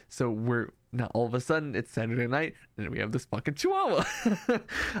Sunday. So we're now all of a sudden it's Saturday night and we have this fucking chihuahua,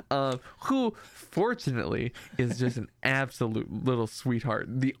 who fortunately is just an absolute little sweetheart.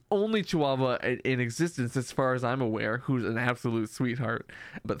 The only chihuahua in existence, as far as I'm aware, who's an absolute sweetheart.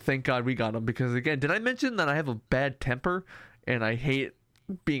 But thank God we got him, because again, did I mention that I have a bad temper and I hate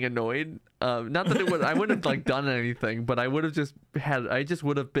being annoyed? Not that I wouldn't have done anything, but I would have just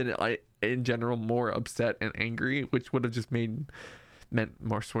been in general more upset and angry, which would have just meant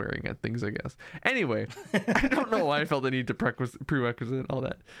more swearing at things, I guess. Anyway, I don't know why I felt the need to prerequisite all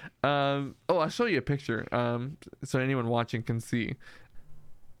that. I'll show you a picture so anyone watching can see.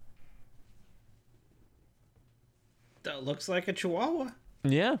 That looks like a chihuahua.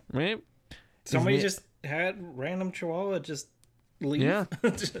 Yeah, right? Somebody just had random chihuahua just leave. Yeah.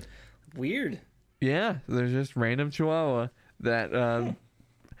 Weird. Yeah, there's just random chihuahua that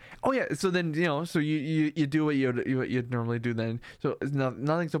so then so you do what you'd normally do then. So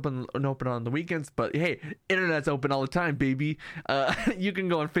nothing's open on the weekends, but hey, internet's open all the time, baby. You can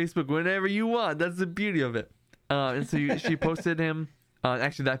go on Facebook whenever you want. That's the beauty of it. And so she posted him.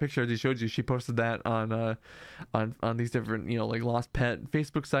 Actually, that picture I just showed you, she posted that on these different lost pet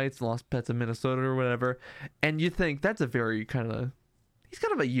Facebook sites, Lost Pets in Minnesota or whatever. And you think that's a very he's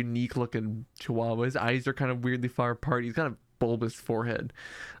kind of a unique looking chihuahua. His eyes are kind of weirdly far apart. He's got a bulbous forehead.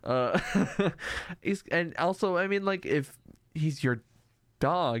 And also, if he's your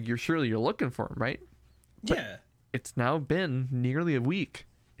dog, you're looking for him, right? But yeah. It's now been nearly a week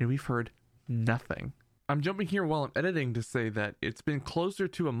and we've heard nothing. I'm jumping here while I'm editing to say that it's been closer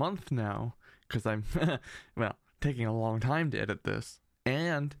to a month now, because I'm taking a long time to edit this,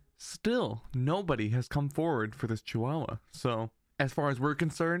 and still nobody has come forward for this chihuahua. So as far as we're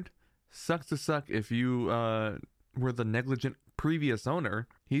concerned, sucks to suck if you were the negligent previous owner.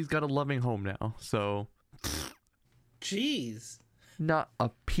 He's got a loving home now, so jeez, not a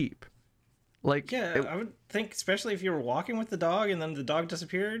peep. I would think, especially if you were walking with the dog and then the dog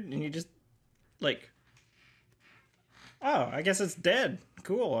disappeared and you just oh, I guess it's dead.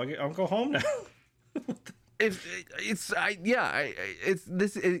 Cool, I'll go home now. So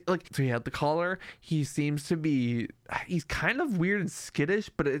he had the collar. He seems to be, he's kind of weird and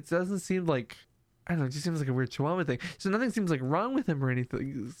skittish, but it doesn't seem like, I don't know, it just seems like a weird chihuahua thing. So nothing seems wrong with him or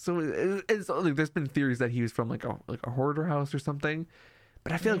anything. So it's there's been theories that he was from a hoarder house or something,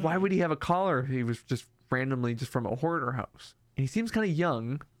 but I feel why would he have a collar if he was just randomly just from a hoarder house? And he seems kind of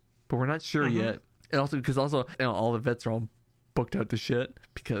young, but we're not sure yet. And also because all the vets are all booked out to shit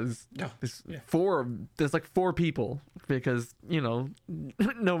because there's 4 people, because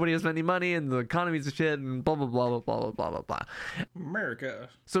nobody has any money and the economy's a shit and blah blah blah blah blah blah blah blah. America.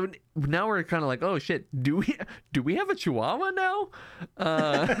 So now we're kind of oh shit, do we have a chihuahua now?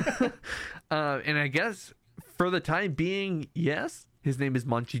 And I guess for the time being, yes. His name is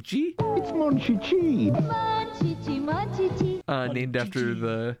Monchichi. It's Monchichi. Named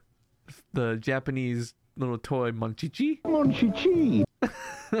after the Japanese little toy Monchichi. Monchichi.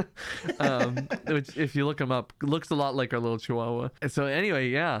 Which, if you look him up, looks a lot like our little Chihuahua. And so anyway,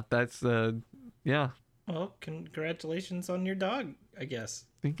 yeah, that's yeah. Well, congratulations on your dog, I guess.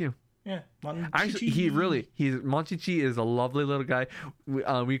 Thank you. Yeah, Monchichi. Actually, Monchichi is a lovely little guy.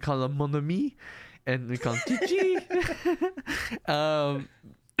 We call him Mon ami, and we call him Chichi.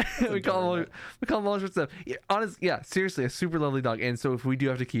 we call him all sorts of stuff. Yeah, seriously, a super lovely dog. And so if we do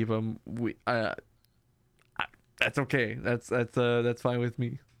have to keep him, that's okay. That's fine with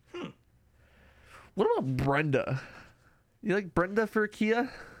me. What about Brenda? You like Brenda for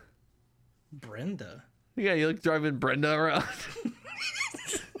Kia? Brenda? Yeah, you like driving Brenda around.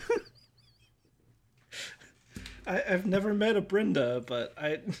 I've never met a Brenda, but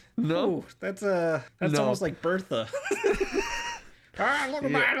No, that's almost like Bertha. Look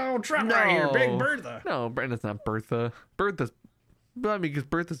at my little truck right here, Big Bertha. No, Brenda's not Bertha. Bertha's, I mean, because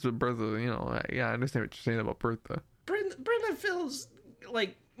Bertha's with Bertha. You know, yeah, I understand what you're saying about Bertha. Brenda feels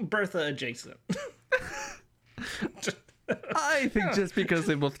like Bertha adjacent. I think just because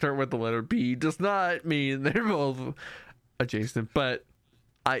they both start with the letter B does not mean they're both adjacent. But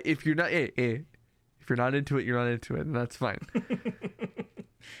if you're not if you're not into it, you're not into it, and that's fine.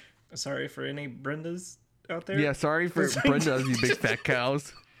 Sorry for any Brendas out there. Yeah, sorry for Brendas, you big fat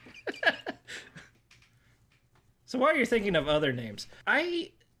cows. So while you're thinking of other names,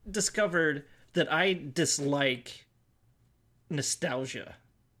 I discovered that I dislike nostalgia.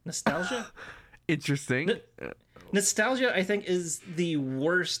 Nostalgia? Interesting. Nostalgia, I think, is the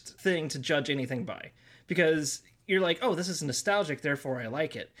worst thing to judge anything by. Because you're like, oh, this is nostalgic, therefore I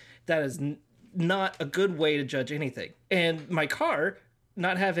like it. That is not a good way to judge anything. And my car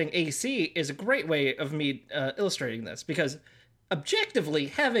not having AC is a great way of me illustrating this. Because objectively,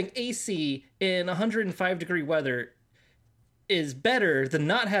 having AC in 105-degree weather is better than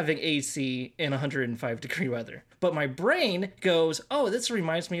not having AC in 105-degree weather. But my brain goes, oh, this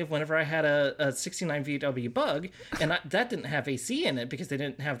reminds me of whenever I had a 69 VW Bug, and that didn't have AC in it because they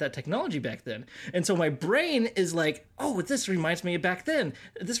didn't have that technology back then. And so my brain is like, oh, this reminds me of back then.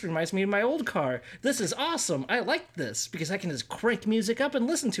 This reminds me of my old car. This is awesome. I like this because I can just crank music up and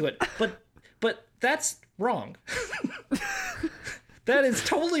listen to it. But that's wrong. That is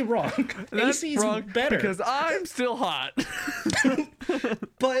totally wrong. AC is better because I'm still hot.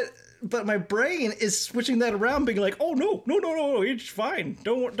 But my brain is switching that around, being like, "Oh no, it's fine.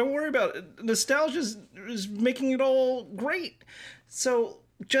 Don't worry about it. Nostalgia is making it all great." So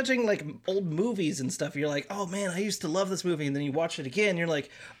judging like old movies and stuff, you're like, "Oh man, I used to love this movie," and then you watch it again, and you're like,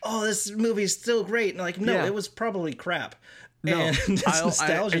 "Oh, this movie is still great." And like, no, It was probably crap. No, and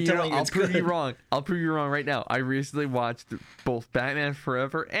nostalgia telling you it's good. I'll prove you wrong. I'll prove you wrong right now. I recently watched both Batman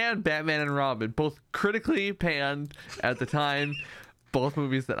Forever and Batman and Robin, both critically panned at the time, both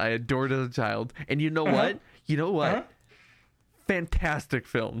movies that I adored as a child. And you know what? You know what? Fantastic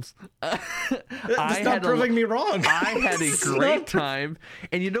films. That's not proving me wrong. I had a great time,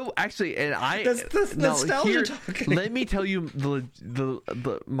 and actually, and that's nostalgia talking. Let me tell you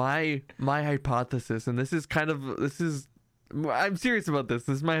my hypothesis, and this is. I'm serious about this.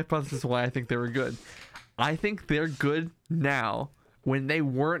 This is my hypothesis why I think they were good. I think they're good now when they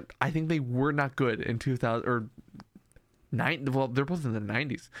weren't. I think they were not good in 2000 or 9. Well, they're both in the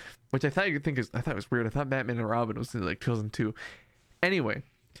 90s, which I thought it was weird. I thought Batman and Robin was in like 2002. Anyway,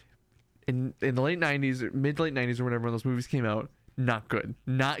 in the late 90s, or mid to late 90s, or whenever those movies came out, not good.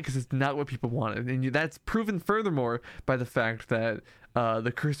 Not because it's not what people wanted, and that's proven furthermore by the fact that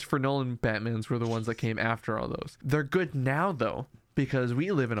the Christopher Nolan Batmans were the ones that came after all those. They're good now though, because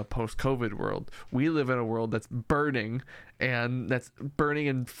we live in a post-COVID world. We live in a world that's burning and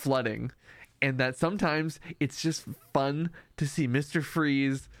flooding, and that sometimes it's just fun to see Mr.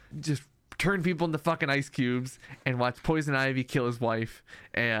 Freeze just turn people into fucking ice cubes and watch Poison Ivy kill his wife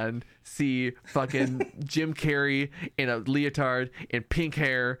and see fucking Jim Carrey in a leotard and pink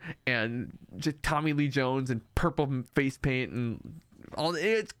hair and just Tommy Lee Jones and purple face paint and all.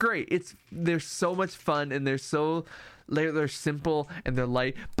 It's great. They're so much fun, and they're simple and they're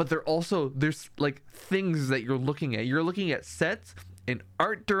light, but there's like things that you're looking at. You're looking at sets and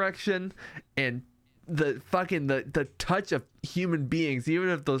art direction and the touch of human beings, even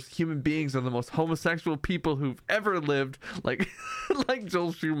if those human beings are the most homosexual people who've ever lived, like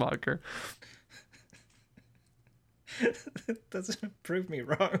Joel Schumacher. It doesn't prove me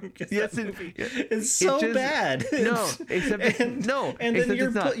wrong. Yes, that movie is so bad. No, except and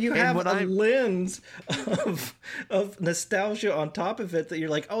then you have a lens of nostalgia on top of it that you're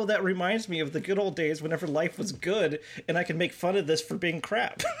like, oh, that reminds me of the good old days whenever life was good, and I can make fun of this for being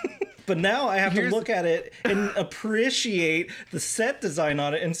crap. But now I have to look at it and appreciate the set design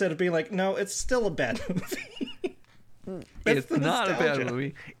on it instead of being like, no, it's still a bad movie. It's not a bad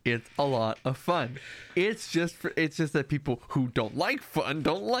movie. It's a lot of fun. It's just that people who don't like fun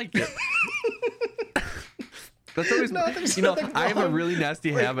don't like it. That's always, I have a really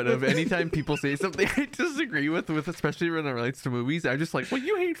nasty habit of anytime people say something I disagree with, especially when it relates to movies, I'm just like, well,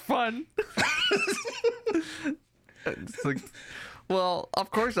 you hate fun. It's like, well, of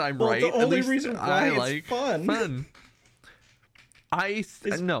course I'm right. The only reason why it's like fun. I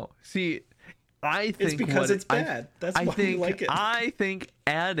think it's because it's bad. That's why you like it. I think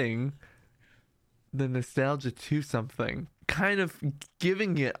adding the nostalgia to something, kind of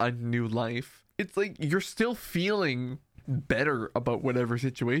giving it a new life, it's like you're still feeling better about whatever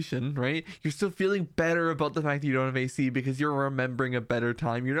situation, right? You're still feeling better about the fact that you don't have AC because you're remembering a better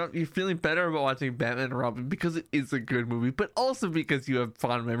time. You're feeling better about watching Batman and Robin because it is a good movie, but also because you have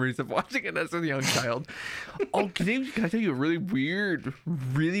fond memories of watching it as a young child. Oh, can I tell you a really weird,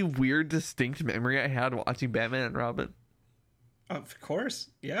 distinct memory I had watching Batman and Robin? Of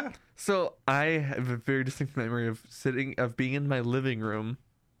course, yeah. So I have a very distinct memory of being in my living room,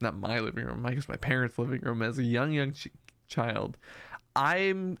 not my living room, I guess my parents' living room, as a young child.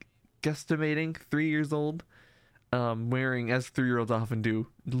 I'm guesstimating 3 years old, wearing, as 3-year-olds often do,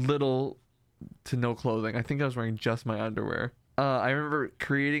 little to no clothing. I think I was wearing just my underwear. I remember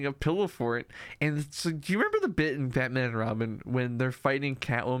creating a pillow for it. And so, do you remember the bit in Batman and Robin when they're fighting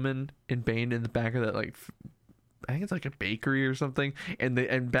Catwoman and Bane in the back of that, like, I think it's like a bakery or something,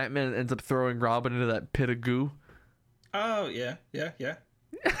 and Batman ends up throwing Robin into that pit of goo? Oh, yeah.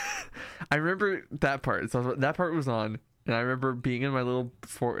 I remember that part. So that part was on, and I remember being in my little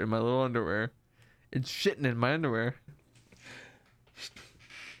underwear and shitting in my underwear.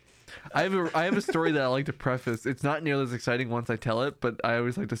 I have a story that I like to preface. It's not nearly as exciting once I tell it, but I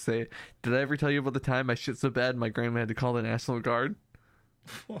always like to say, did I ever tell you about the time I shit so bad my grandma had to call the National Guard?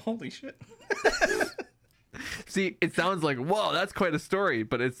 Well, holy shit. See, it sounds like, whoa, that's quite a story,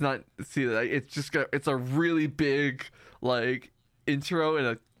 but it's not. See, it's a really big, like, intro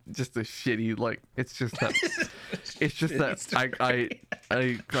and just a shitty, like, it's just that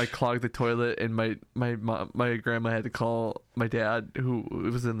I clogged the toilet, and my grandma had to call my dad, who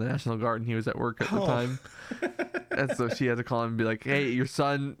was in the National Guard, and he was at work at the time, and so she had to call him and be like, hey, your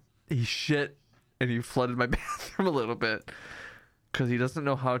son, he shit and he flooded my bathroom a little bit because he doesn't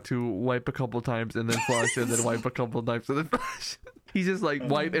know how to wipe a couple times and then flush and then wipe a couple times and then flush. He's just like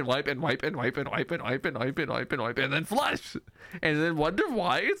wipe and wipe and wipe and wipe and wipe and wipe and wipe and wipe and wipe and then flush, and then wonder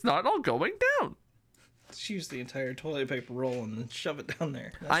why it's not all going down. Just use the entire toilet paper roll and then shove it down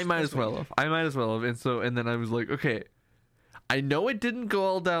there. I might as well have. And then I was like, okay, I know it didn't go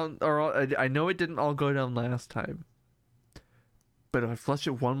all down, or I know it didn't all go down last time, but if I flush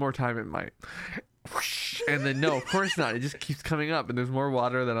it one more time, it might. And then no, of course not. It just keeps coming up, and there's more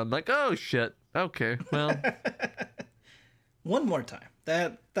water. Then I'm like, oh shit. Okay, well. One more time.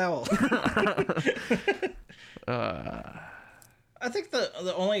 That will. I think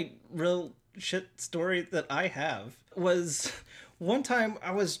the only real shit story that I have was one time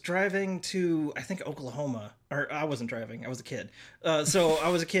I was driving to, I think, Oklahoma. Or I wasn't driving. I was a kid. So I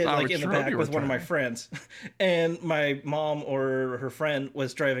was a kid like in the back with one of my friends. And my mom or her friend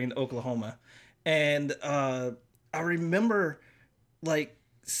was driving to Oklahoma. And I remember, like,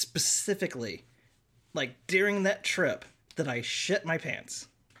 specifically, like, during that trip, that I shit my pants.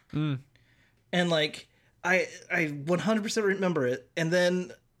 And like I 100% remember it, and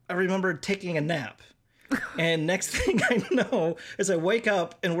then I remember taking a nap. And next thing I know is I wake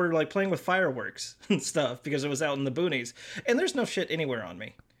up and we're like playing with fireworks and stuff because it was out in the boonies, and there's no shit anywhere on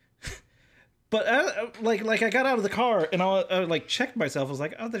me. But I got out of the car and I like checked myself. I was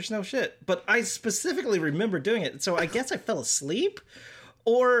like, oh, there's no shit. But I specifically remember doing it, so I guess I fell asleep,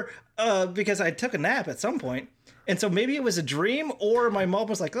 or because I took a nap at some point. And so maybe it was a dream, or my mom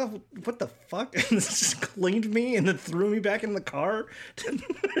was like, oh, what the fuck? And just cleaned me and then threw me back in the car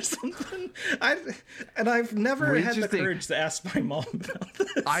or something. I've never had the courage to ask my mom about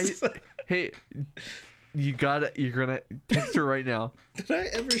this. Hey, you're going to text her right now. Did I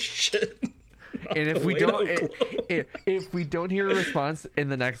ever shit? And if we don't hear a response in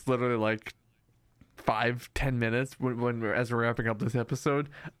the next literally like 5-10 minutes as we're wrapping up this episode,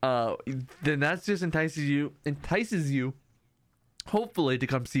 then that just entices you hopefully to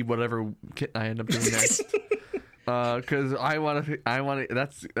come see whatever Kitt and I end up doing next. Because I want to.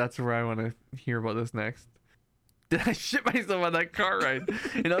 That's where I want to hear about this next. Did I shit myself on that car ride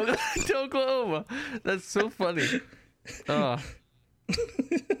in Oklahoma? That's so funny. I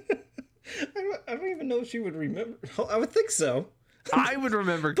don't even know if she would remember. I would think so. I would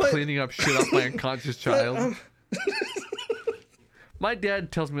remember cleaning up shit off my unconscious child. My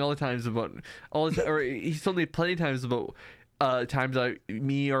dad tells me all the times about or he's told me plenty of times about times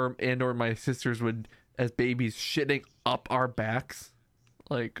me or my sisters would, as babies, shitting up our backs,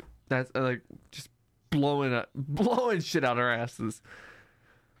 like that's like just blowing shit out our asses.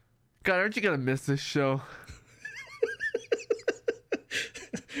 God, aren't you gonna miss this show?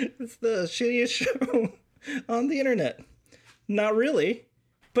 It's the shittiest show on the internet. Not really,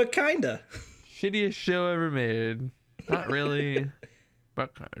 but kinda. Shittiest show ever made. Not really,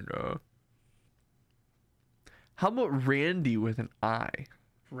 but kinda. How about Randy with an I?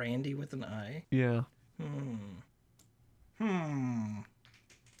 Randy with an I? Yeah. I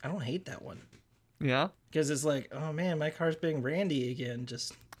don't hate that one. Yeah? Because it's like, oh man, my car's being Randy again.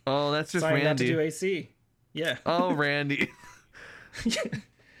 Just that's just sorry Randy. not to do AC. Yeah. Oh, Randy.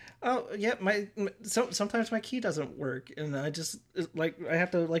 Oh yeah, sometimes my key doesn't work, and I just I have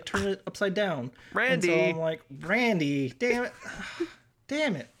to turn it upside down. Randy. And so I'm like, Randy, damn it,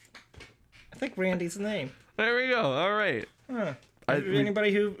 damn it. I think Randy's the name. There we go. All right.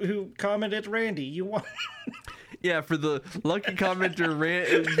 Anybody who commented Randy, you won. Yeah, for the lucky commenter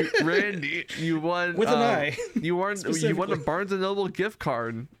Randy, you won with an I. You won a Barnes and Noble gift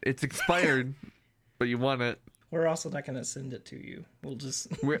card. It's expired, but you won it. We're also not going to send it to you. We'll just.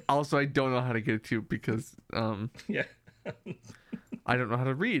 I don't know how to get it to you because yeah, I don't know how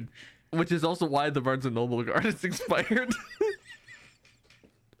to read, which is also why the Barnes and Noble card is expired.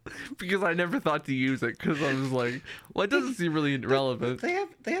 Because I never thought to use it because I was like, well, it doesn't seem really relevant. They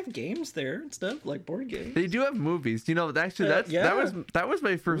have games there and stuff, like board games. They do have movies. Actually, that was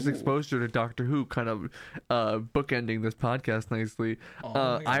my first exposure to Doctor Who, kind of bookending this podcast nicely.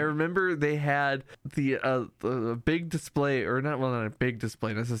 I remember they had the big display, or not a big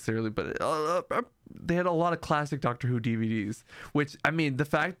display necessarily, but they had a lot of classic Doctor Who DVDs, which, I mean,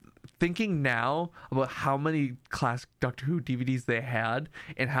 thinking now about how many classic Doctor Who DVDs they had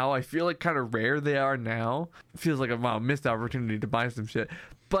and how I feel like kind of rare they are now, feels like a missed opportunity to buy some shit.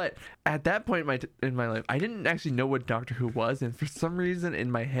 But at that point in my life, I didn't actually know what Doctor Who was, and for some reason in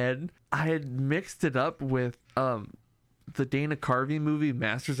my head, I had mixed it up with the Dana Carvey movie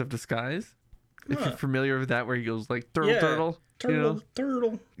Masters of Disguise. If you're familiar with that, where he goes like turtle.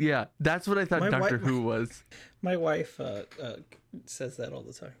 Yeah, that's what I thought Doctor Who was. My wife says that all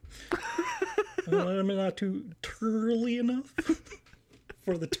the time. I'm not too turtly enough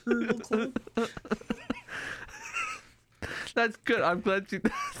for the turtle club. That's good. I'm glad she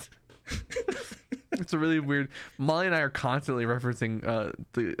does. It's a really weird. Molly and I are constantly referencing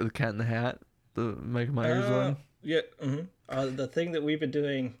the Cat in the Hat, the Mike Myers one. Yeah. Mm-hmm. The thing that we've been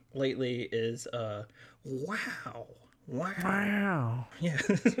doing lately is wow. Yeah.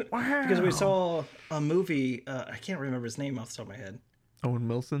 Wow. Because we saw a movie. I can't remember his name off the top of my head. Owen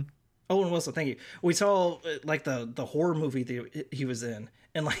Wilson, thank you. We saw like the horror movie that he was in,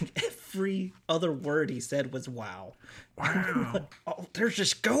 and like every other word he said was wow. Oh, there's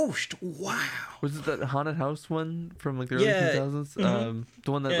this ghost. Wow. Was it that haunted house one from like the early 2000s? Mm-hmm.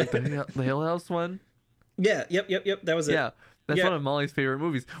 The one that like the Hill House one? Yeah. Yep. That was it. Yeah. That's one of Molly's favorite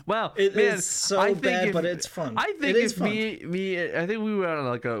movies. Wow, it is so bad, but it's fun. I think if I think we were on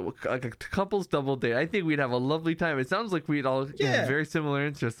like a couples double date, I think we'd have a lovely time. It sounds like we'd all have very similar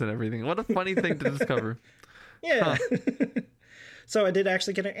interests and everything. What a funny thing to discover. Yeah. Huh. So I did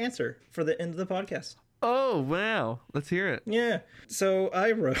actually get an answer for the end of the podcast. Oh, wow. Let's hear it. Yeah. So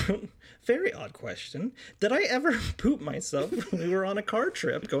I wrote, very odd question. Did I ever poop myself when we were on a car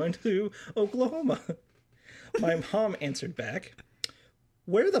trip going to Oklahoma? My mom answered back,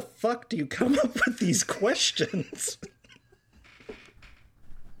 where the fuck do you come up with these questions?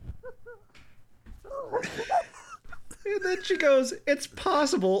 And then she goes, it's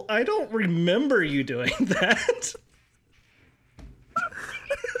possible. I don't remember you doing that.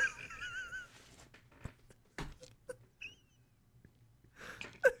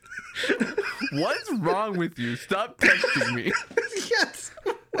 What's wrong with you? Stop texting me. Yes.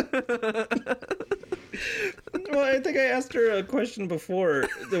 Well, I think I asked her a question before.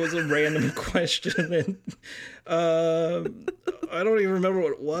 There was a random question, and I don't even remember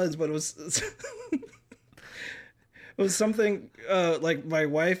what it was, but it was it was something like my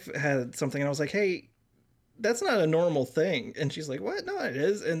wife had something, and I was like, "Hey, that's not a normal thing." And she's like, "What? No, it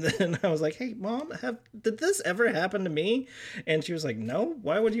is." And then I was like, "Hey, Mom, did this ever happen to me?" And she was like, "No.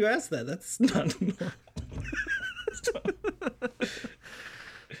 Why would you ask that? That's not normal."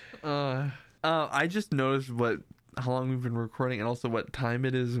 I just noticed how long we've been recording and also what time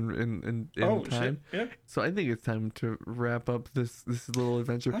it is in time. Shit. Yeah. So I think it's time to wrap up this little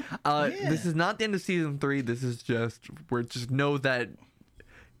adventure. Yeah. This is not the end of season 3. This is just know that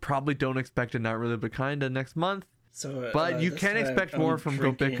probably don't expect it, not really, but kinda next month. So, but you can expect more from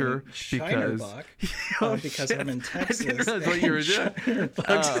GoBicker because I'm in Texas. I didn't realize what you were doing.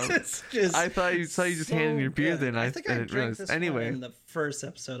 I thought you just handed your beer good. in. I didn't realize. Anyway, in the first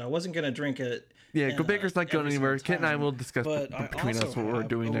episode, I wasn't gonna drink it. Yeah, GoBicker's not going anywhere. Kit and I will discuss between us what we're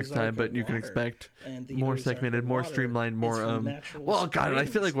doing next time, but you can expect more segmented, more streamlined, more well, God, I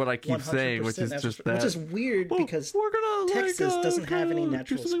feel like what I keep saying, which is just that. Which is weird because Texas doesn't have any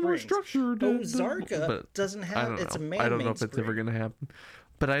natural springs. Ozarka doesn't have. It's a man-made. I don't know if it's ever gonna happen.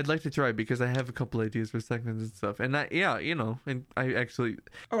 But I'd like to try because I have a couple ideas for segments and stuff. And and I actually.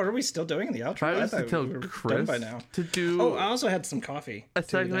 Oh, are we still doing the outro? I was to tell Chris by now. to do. Oh, I also had some coffee. A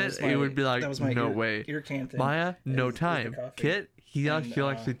segment. It would be like, no way. Ear can thing. Maya, no time. Kit, he'll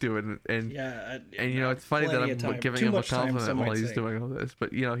actually do it. And it's funny that I'm giving him a compliment while he's doing all this.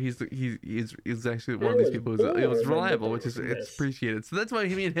 But he's actually one of these people who's reliable, which is it's appreciated. So that's why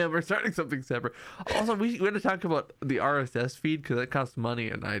me and him are starting something separate. Also, we're going to talk about the RSS feed because that costs money,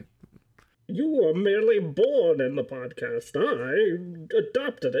 and You were merely born in the podcast. I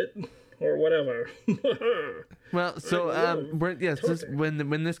adopted it. Or whatever. Well, so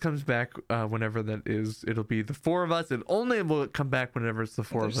when this comes back, whenever that is, it'll be the 4 of us. It only will come back whenever it's the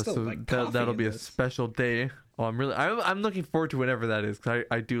 4 of us. So that'll be a special day. Oh, I'm looking forward to whenever that is because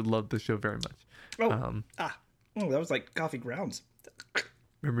I do love the show very much. That was like coffee grounds.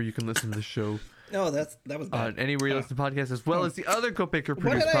 Remember, you can listen to the show. No, that was bad. On anywhere you listen to podcasts, as well as the other GoBicker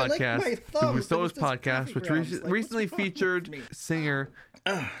produced podcast, the Rousseau's podcast, which recently featured singer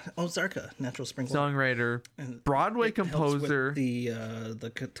Ozarka, Natural Spring songwriter, Broadway composer, the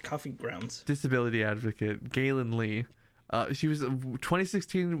coffee grounds, disability advocate Galen Lee. She was a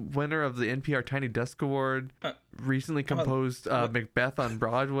 2016 winner of the NPR Tiny Desk Award. Recently composed Macbeth on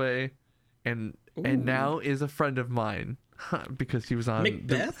Broadway, and now is a friend of mine because she was on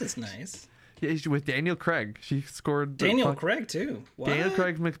Macbeth. Is nice. Yeah, with Daniel Craig. She scored Daniel Craig too. What? Daniel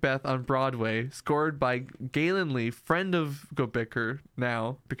Craig's Macbeth on Broadway, scored by Galen Lee, friend of GoBicker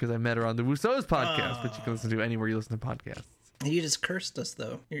now, because I met her on the Rousseau's podcast, which you can listen to anywhere you listen to podcasts. You just cursed us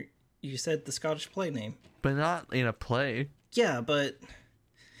though. You said the Scottish play name, but not in a play. Yeah, but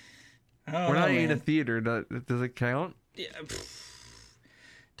we're not in a theater. Does it count? Yeah,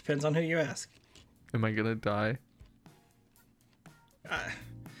 depends on who you ask. Am I gonna die?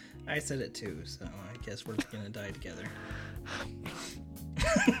 I said it too, so I guess we're gonna die together.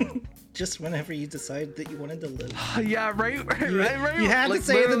 Just whenever you decide that you wanted to live. Yeah, right. You had to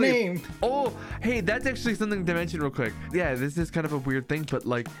say the name. Oh, hey, that's actually something to mention real quick. Yeah, this is kind of a weird thing, but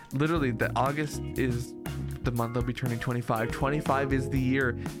like literally, the August is the month I'll be turning 25. 25 is the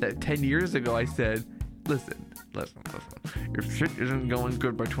year that 10 years ago I said, listen. If shit isn't going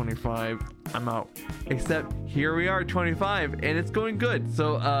good by 25, I'm out. Except here we are at 25 and it's going good.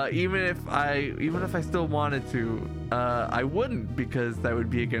 So even if I still wanted to, I wouldn't, because that would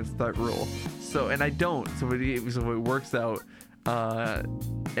be against that rule. So, and I don't. So it works out.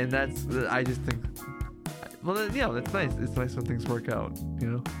 And I just think, well, yeah, that's nice. It's nice when things work out,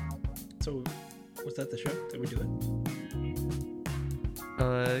 you know? So was that the show? Did we do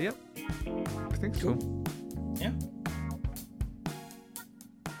it? Yep. I think so. Yeah.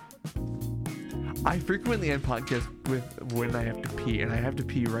 I frequently end podcasts with when I have to pee, and I have to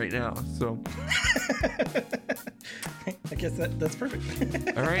pee right now, so. I guess that's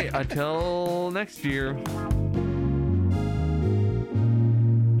perfect. All right, until next year.